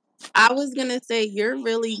 I was gonna say you're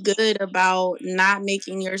really good about not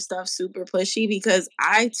making your stuff super pushy because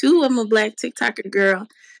I too am a Black TikToker girl.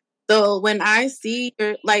 So when I see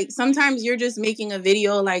sometimes you're just making a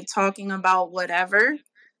video like talking about whatever,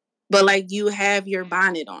 but like you have your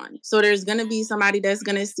bonnet on. So there's going to be somebody that's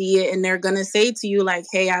going to see it and they're going to say to you like,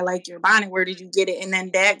 hey, I like your bonnet. Where did you get it? And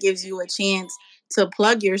then that gives you a chance to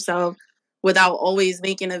plug yourself without always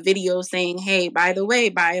making a video saying, hey, by the way,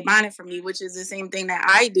 buy a bonnet from me, which is the same thing that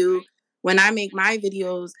I do when I make my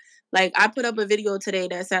videos. Like I put up a video today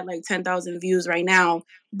that's at like 10,000 views right now,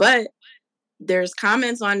 but there's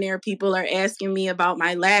comments on there. People are asking me about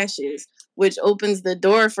my lashes, which opens the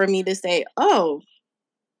door for me to say, oh,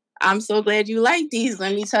 I'm so glad you like these.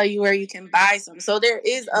 Let me tell you where you can buy some. So there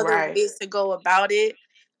is other ways to go about it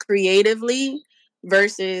creatively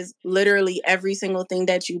versus literally every single thing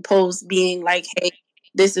that you post being like, hey,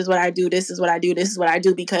 this is what I do. This is what I do. This is what I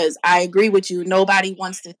do. Because I agree with you. Nobody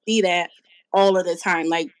wants to see that all of the time.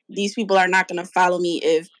 Like these people are not going to follow me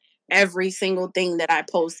if every single thing that I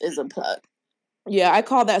post is a plug. Yeah, I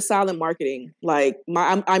call that silent marketing. Like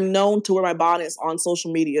I'm known to wear my bonnets on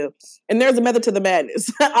social media, and there's a method to the madness.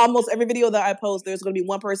 Almost every video that I post, there's going to be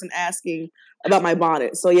one person asking about my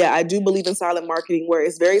bonnet. So yeah, I do believe in silent marketing where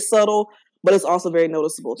it's very subtle, but it's also very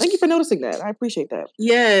noticeable. Thank you for noticing that. I appreciate that.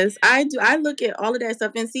 Yes, I do. I look at all of that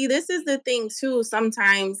stuff and see, this is the thing too.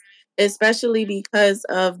 Sometimes, especially because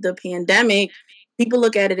of the pandemic, people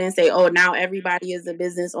look at it and say, oh, now everybody is a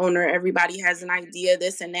business owner. Everybody has an idea,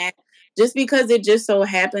 this and that. Just because it just so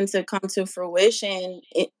happened to come to fruition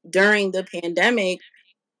during the pandemic,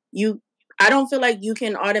 I don't feel like you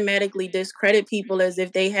can automatically discredit people as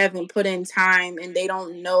if they haven't put in time and they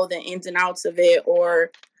don't know the ins and outs of it or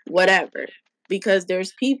whatever. Because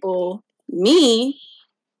there's people, me,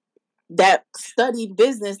 that studied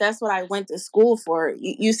business. That's what I went to school for.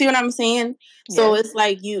 You see what I'm saying? So Yes. it's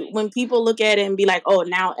like when people look at it and be like, oh,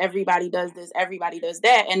 now everybody does this, everybody does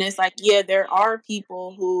that. And it's like, yeah, there are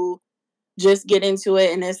people who just get into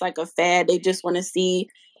it and it's like a fad. They just want to see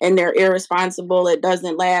and they're irresponsible. It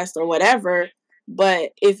doesn't last or whatever.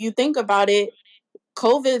 But if you think about it,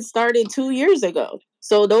 COVID started 2 years ago.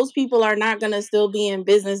 So those people are not going to still be in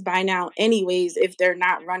business by now anyways if they're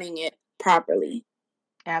not running it properly.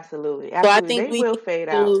 Absolutely. So I Absolutely. think They will fade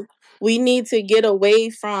out. we need to get away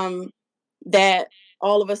from that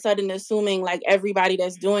all of a sudden assuming like everybody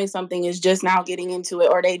that's doing something is just now getting into it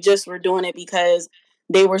or they just were doing it because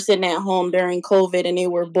they were sitting at home during COVID and they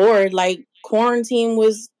were bored. Like quarantine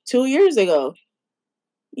was 2 years ago.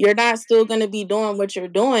 You're not still going to be doing what you're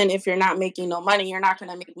doing if you're not making no money. You're not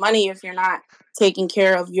going to make money if you're not taking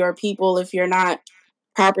care of your people, if you're not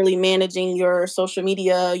properly managing your social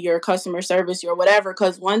media, your customer service, your whatever.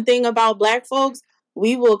 Because one thing about Black folks,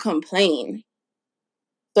 we will complain.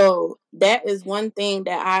 So that is one thing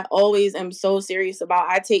that I always am so serious about.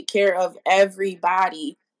 I take care of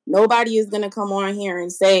everybody. Nobody is going to come on here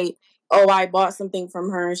and say, oh, I bought something from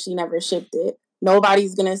her and she never shipped it.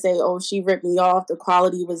 Nobody's going to say, oh, she ripped me off. The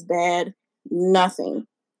quality was bad. Nothing.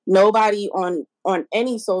 Nobody on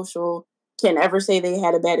any social can ever say they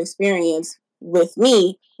had a bad experience with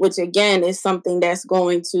me, which again is something that's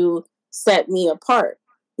going to set me apart.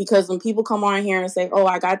 Because when people come on here and say, oh,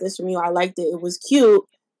 I got this from you, I liked it, it was cute,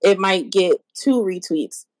 it might get 2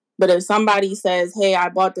 retweets. But if somebody says, hey, I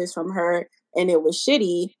bought this from her and it was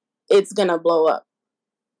shitty, it's going to blow up.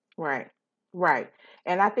 Right. Right.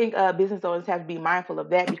 And I think business owners have to be mindful of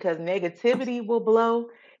that because negativity will blow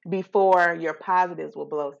before your positives will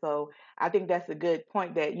blow. So I think that's a good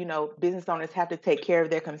point that, business owners have to take care of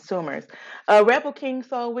their consumers. Rebel King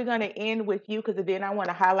Soul, we're going to end with you because then I want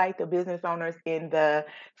to highlight the business owners in the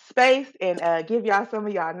space and give y'all some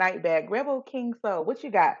of y'all night bag. Rebel King Soul, what you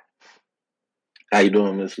got? How you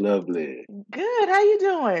doing, Miss Lovely? Good. How you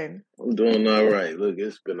doing? I'm doing all right. Look,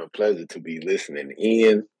 it's been a pleasure to be listening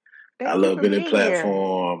in. I Thank you love for any being here.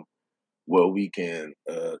 platform where we can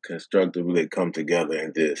constructively come together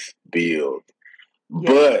and just build.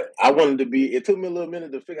 Yes. But I wanted to it took me a little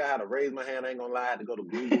minute to figure out how to raise my hand. I ain't gonna lie, I had to go to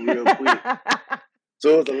Google real quick.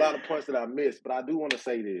 So there's a lot of points that I missed, but I do want to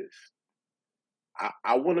say this.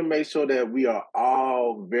 I want to make sure that we are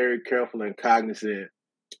all very careful and cognizant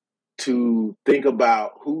to think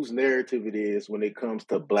about whose narrative it is when it comes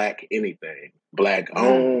to Black anything. Black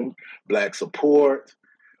owned, Black support,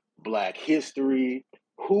 Black history.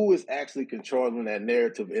 Who is actually controlling that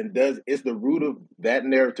narrative? And is the root of that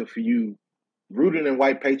narrative for you rooted in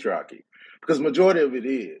white patriarchy? Because majority of it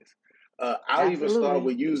is. I'll even start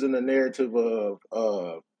with using the narrative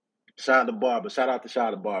of Shad the Barber. Shout out to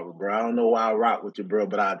Shad the Barber, bro. I don't know why I rock with you, bro,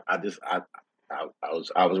 but I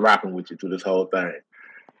was rocking with you through this whole thing.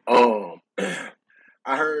 I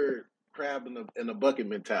heard crab in the bucket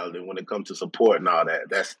mentality when it comes to support and all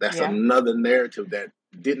that. That's another narrative that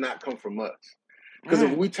did not come from us. Because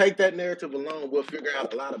if we take that narrative alone, we'll figure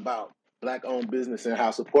out a lot about Black-owned business and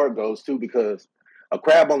how support goes too. Because a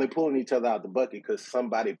crab only pulling each other out the bucket because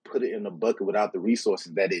somebody put it in the bucket without the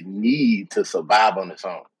resources that it needs to survive on its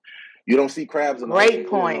own. You don't see crabs in the ocean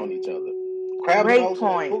pulling on each other. Crabs in the ocean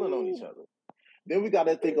are pulling on each other. Then we got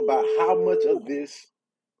to think about how much of this,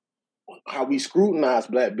 how we scrutinize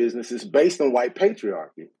Black business is based on white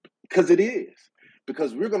patriarchy. Because it is.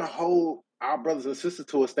 Because we're going to hold our brothers and sisters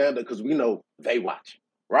to a standard because we know they watch,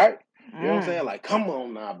 right? You know what I'm saying? Like, come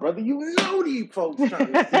on now, brother. You know these folks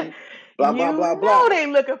trying to see blah, blah, blah, blah. You know they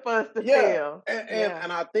looking for us to fail.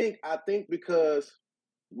 And I think because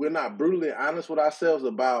we're not brutally honest with ourselves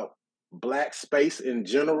about Black space in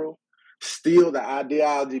general, still the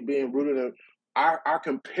ideology being rooted in our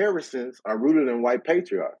comparisons are rooted in white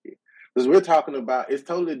patriarchy. Because we're talking about, it's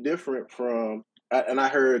totally different from, and I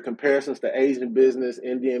heard comparisons to Asian business,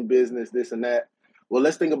 Indian business, this and that. Well,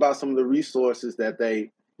 let's think about some of the resources that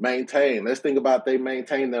they maintain. Let's think about they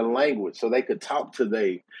maintain their language so they could talk to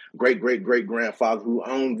their great-great-great-grandfather who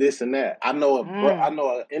owned this and that. I know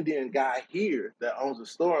an Indian guy here that owns a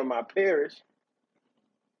store in my parish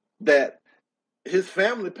that his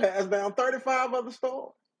family passed down 35 other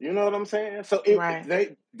stores. You know what I'm saying? So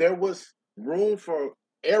there was room for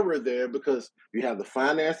error there because you have the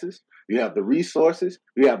finances, you have the resources,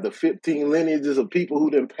 you have the 15 lineages of people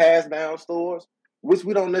who didn't pass down stores, which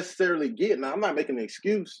we don't necessarily get. Now, I'm not making an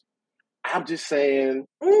excuse. I'm just saying,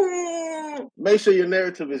 make sure your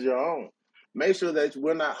narrative is your own. make sure that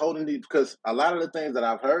we're not holding these, because a lot of the things that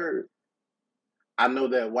I've heard, I know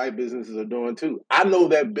that white businesses are doing too. I know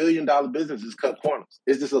that billion-dollar businesses cut corners.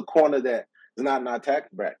 It's just a corner that is not in our tax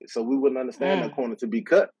bracket. So we wouldn't understand that corner to be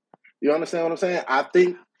cut. You understand what I'm saying? I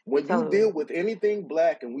think when you deal with anything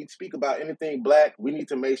black and we speak about anything black, we need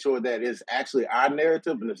to make sure that it's actually our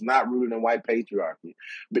narrative and it's not rooted in white patriarchy.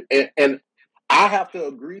 And I have to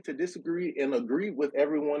agree to disagree and agree with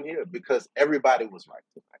everyone here because everybody was right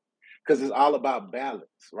tonight. Because it's all about balance,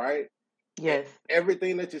 right? Yes.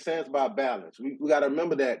 Everything that you're saying is about balance. We got to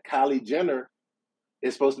remember that Kylie Jenner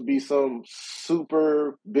is supposed to be some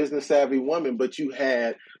super business savvy woman, but you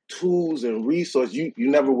had tools and resources. You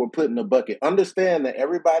never were put in a bucket. Understand that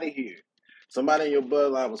everybody here, somebody in your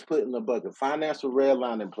bloodline was put in a bucket. Financial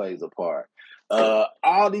redlining plays a part.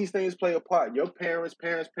 All these things play a part. Your parents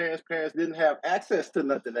didn't have access to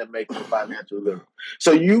nothing that makes you financially liberal.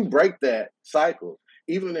 So you break that cycle.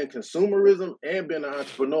 Even in consumerism and being an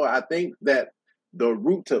entrepreneur, I think that the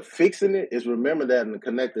route to fixing it is remember that and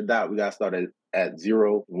connect the dot. We got to start at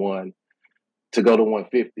 0, 1 to go to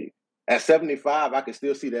 150. At 75, I can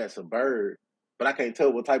still see that's a bird, but I can't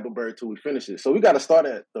tell what type of bird till we finish it. So we got to start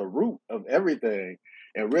at the root of everything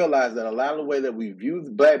and realize that a lot of the way that we view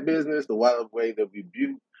black business, the way that we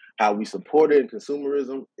view how we support it in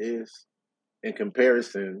consumerism is in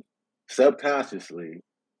comparison subconsciously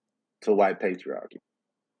to white patriarchy.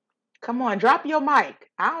 Come on, drop your mic.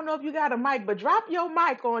 I don't know if you got a mic, but drop your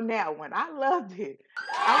mic on that one. I loved it.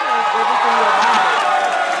 I loved everything about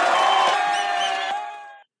it.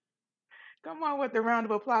 Come on with the round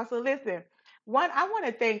of applause. So listen, I want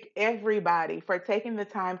to thank everybody for taking the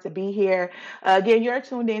time to be here. Again, you're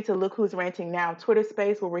tuned in to Look Who's Ranting Now Twitter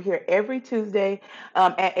space, where we're here every Tuesday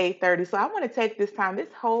at 8:30. So I want to take this time.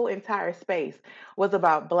 This whole entire space was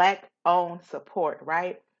about Black-owned support,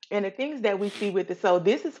 right? And the things that we see with it. So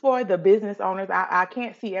this is for the business owners. I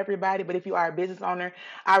can't see everybody, but if you are a business owner,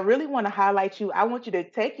 I really want to highlight you. I want you to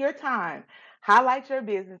take your time, highlight your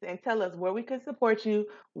business, and tell us where we can support you,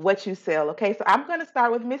 what you sell. Okay, so I'm going to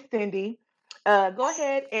start with Miss Cindy. Go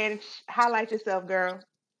ahead and highlight yourself, girl.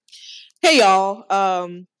 Hey, y'all.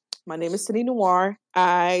 My name is Cindy Noir.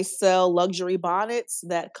 I sell luxury bonnets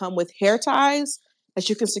that come with hair ties that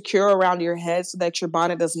you can secure around your head so that your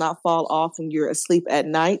bonnet does not fall off when you're asleep at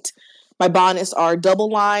night. My bonnets are double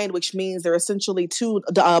lined, which means they're essentially two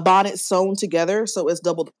bonnets sewn together, so it's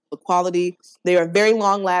double the quality. They are very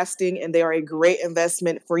long lasting, and they are a great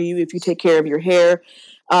investment for you if you take care of your hair,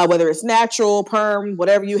 whether it's natural, perm,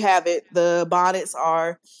 whatever you have it. The bonnets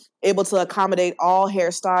are able to accommodate all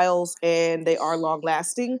hairstyles, and they are long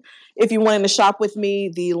lasting. If you wanted to shop with me,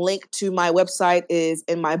 the link to my website is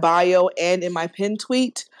in my bio and in my pinned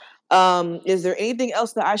tweet. Is there anything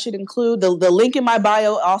else that I should include? The link in my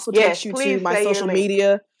bio also takes you to my social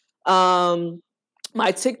media.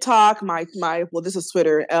 My TikTok, my this is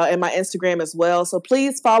Twitter, and my Instagram as well. So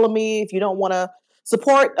please follow me. If you don't want to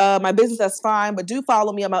support my business, that's fine. But do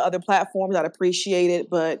follow me on my other platforms. I'd appreciate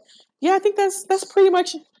it. But yeah, I think that's pretty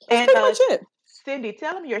much it. Cindy,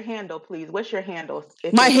 tell them your handle, please. What's your handle?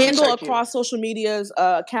 My handle across social media's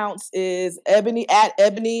accounts is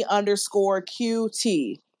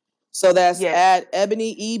Ebony@Ebony_QT. So that's at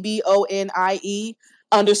Ebony EBONIE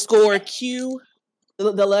 _Q,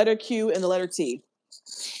 the letter Q and the letter T.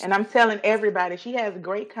 And I'm telling everybody, she has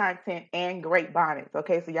great content and great bonnets.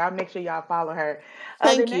 Okay, so y'all make sure y'all follow her.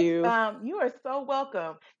 Thank you. You are so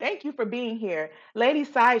welcome. Thank you for being here. Lady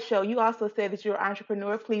Sideshow, you also said that you're an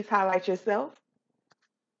entrepreneur. Please highlight yourself.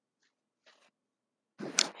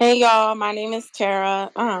 Hey y'all, my name is Tara.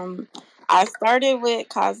 I started with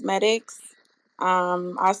cosmetics.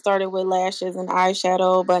 I started with lashes and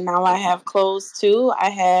eyeshadow, but now I have clothes too. I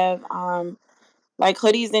have like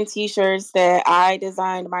hoodies and t-shirts that I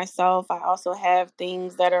designed myself. I also have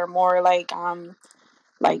things that are more like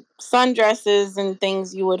sundresses and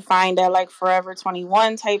things you would find at like Forever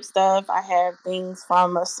 21 type stuff. I have things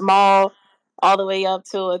from a small all the way up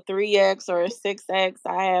to a 3X or a 6X.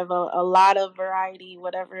 I have a lot of variety,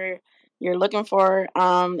 whatever you're looking for.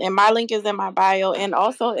 And my link is in my bio and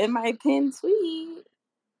also in my pinned tweet.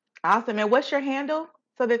 Awesome. And what's your handle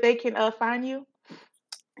so that they can find you?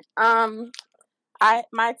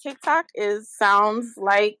 My TikTok sounds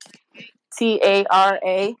like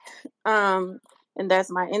TARA. And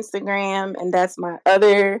that's my Instagram, and that's my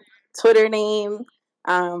other Twitter name.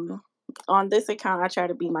 On this account, I try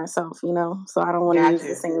to be myself, so I don't want to use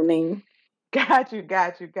the same name. Got you.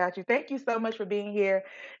 Thank you so much for being here.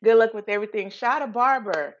 Good luck with everything. Shada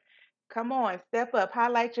Barber, come on, step up.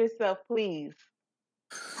 Highlight yourself, please.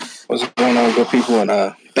 What's going on, good people?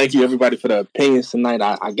 And thank you, everybody, for the opinions tonight.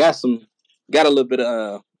 I got a little bit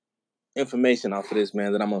of information off of this,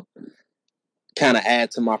 man, that I'm gonna kind of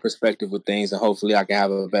add to my perspective with things, and hopefully I can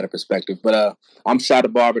have a better perspective. But I'm Shy the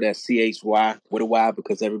Barber. That's CHY with a Y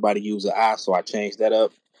because everybody uses an I, so I changed that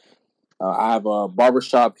up. I have a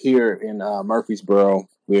barbershop here in Murfreesboro.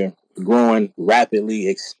 We're growing rapidly,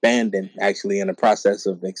 expanding, actually in the process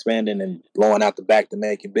of expanding and blowing out the back to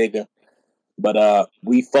make it bigger. But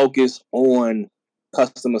we focus on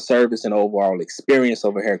customer service and overall experience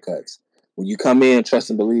over haircuts. When you come in,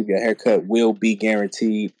 trust and believe your haircut will be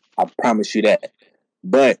guaranteed. I promise you that.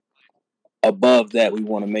 But above that, we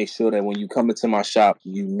want to make sure that when you come into my shop,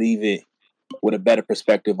 you leave it with a better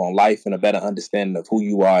perspective on life and a better understanding of who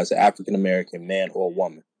you are as an African-American man or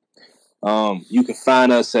woman. You can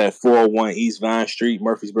find us at 401 East Vine Street,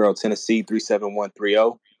 Murfreesboro, Tennessee,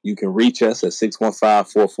 37130. You can reach us at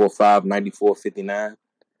 615-445-9459.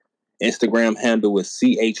 Instagram handle is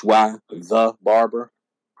CHY The Barber.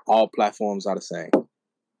 All platforms are the same.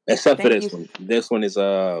 Except for Thank this you. one. This one is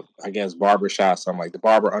I guess Barber Shy, something like the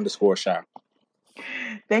Barber_Shy.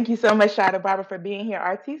 Thank you so much, Shada Barber, for being here.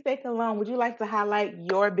 Artiste Cologne, would you like to highlight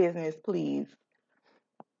your business, please?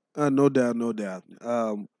 No doubt, no doubt.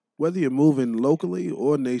 Whether you're moving locally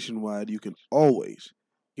or nationwide, you can always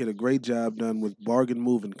get a great job done with Bargain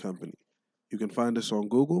Moving Company. You can find us on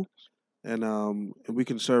Google, and we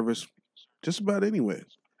can service just about anywhere.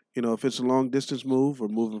 You know, if it's a long distance move or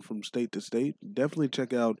moving from state to state, definitely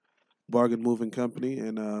check out Bargain Moving Company,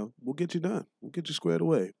 and we'll get you done. We'll get you squared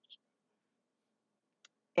away.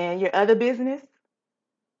 And your other business?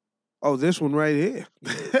 Oh, this one right here.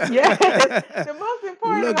 Yes, the most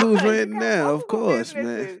important Look who's one. You writing got now, of multiple course,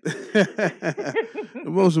 man. businesses. The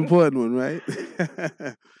most important one, right?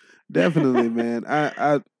 Definitely, man.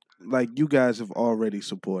 I like you guys have already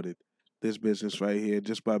supported this business right here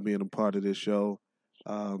just by being a part of this show.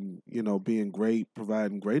 You know, being great,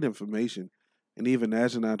 providing great information. And even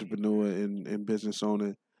as an entrepreneur and business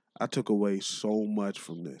owner, I took away so much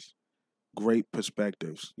from this. Great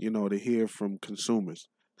perspectives, you know, to hear from consumers.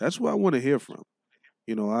 That's what I want to hear from.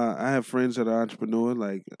 You know, I have friends that are entrepreneurs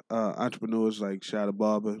like Shada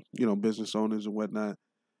Barber, you know, business owners and whatnot.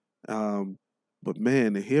 But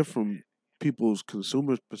man, to hear from people's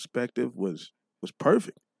consumer perspective was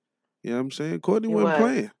perfect. You know what I'm saying? Courtney It wasn't was.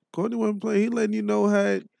 playing. Courtney wasn't playing. He letting you know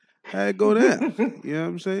how it go down. You know what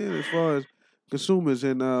I'm saying? As far as consumers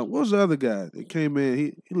and what was the other guy that came in?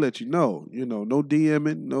 He let you know. You know, no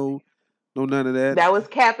DMing, no none of that. That was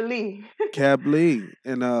Cap Lee. Cap Lee.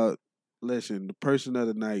 And listen, the person of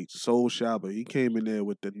the night, Soul Shopper, he came in there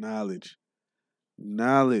with the knowledge.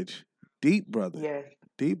 Knowledge. Deep brother. Yes.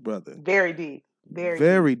 Deep brother. Very deep. Very deep.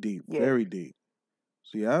 Very deep. Yes. Very deep.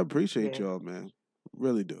 See, I appreciate Yes. y'all, man.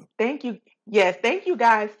 Really do. Thank you. Yes, thank you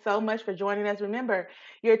guys so much for joining us. Remember,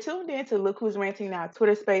 you're tuned in to Look Who's Ranting Now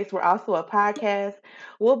Twitter space. We're also a podcast.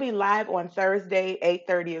 We'll be live on Thursday,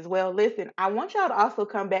 8:30 as well. Listen, I want y'all to also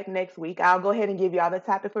come back next week. I'll go ahead and give y'all the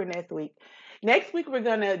topic for next week. Next week, we're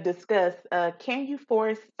going to discuss can you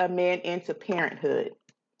force a man into parenthood?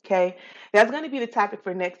 Okay, that's going to be the topic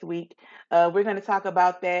for next week. We're going to talk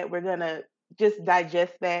about that. We're going to just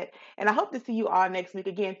digest that. And I hope to see you all next week.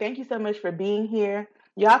 Again, thank you so much for being here.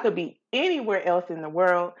 Y'all could be anywhere else in the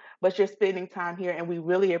world, but you're spending time here, and we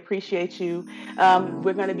really appreciate you.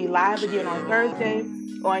 We're going to be live again on Thursday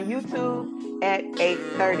on YouTube at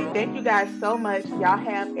 8:30. Thank you guys so much. Y'all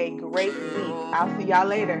have a great week. I'll see y'all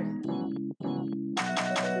later.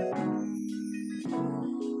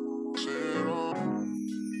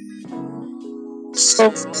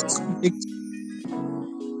 So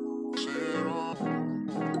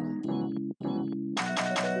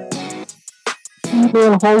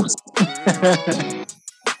female host.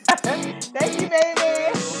 Thank you,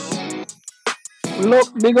 baby.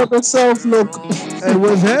 Look, big up yourself, look. Hey,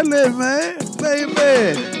 what's happening, man?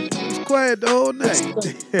 Baby. It's quiet the whole night.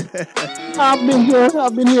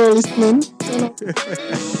 I've been here listening. You know.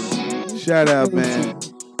 Shout out, man.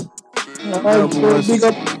 Big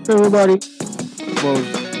up to everybody.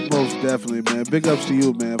 Most definitely, man. Big ups to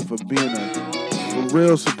you, man, for being a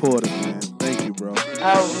real supporter, man. Thank you, bro. A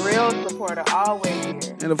real supporter, always here.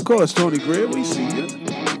 And of course, Tony Greer, we see you.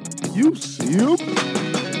 You see him.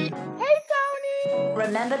 Hey, Tony.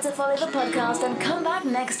 Remember to follow the podcast and come back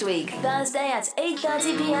next week, Thursday at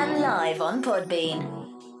 8:30 p.m. live on Podbean.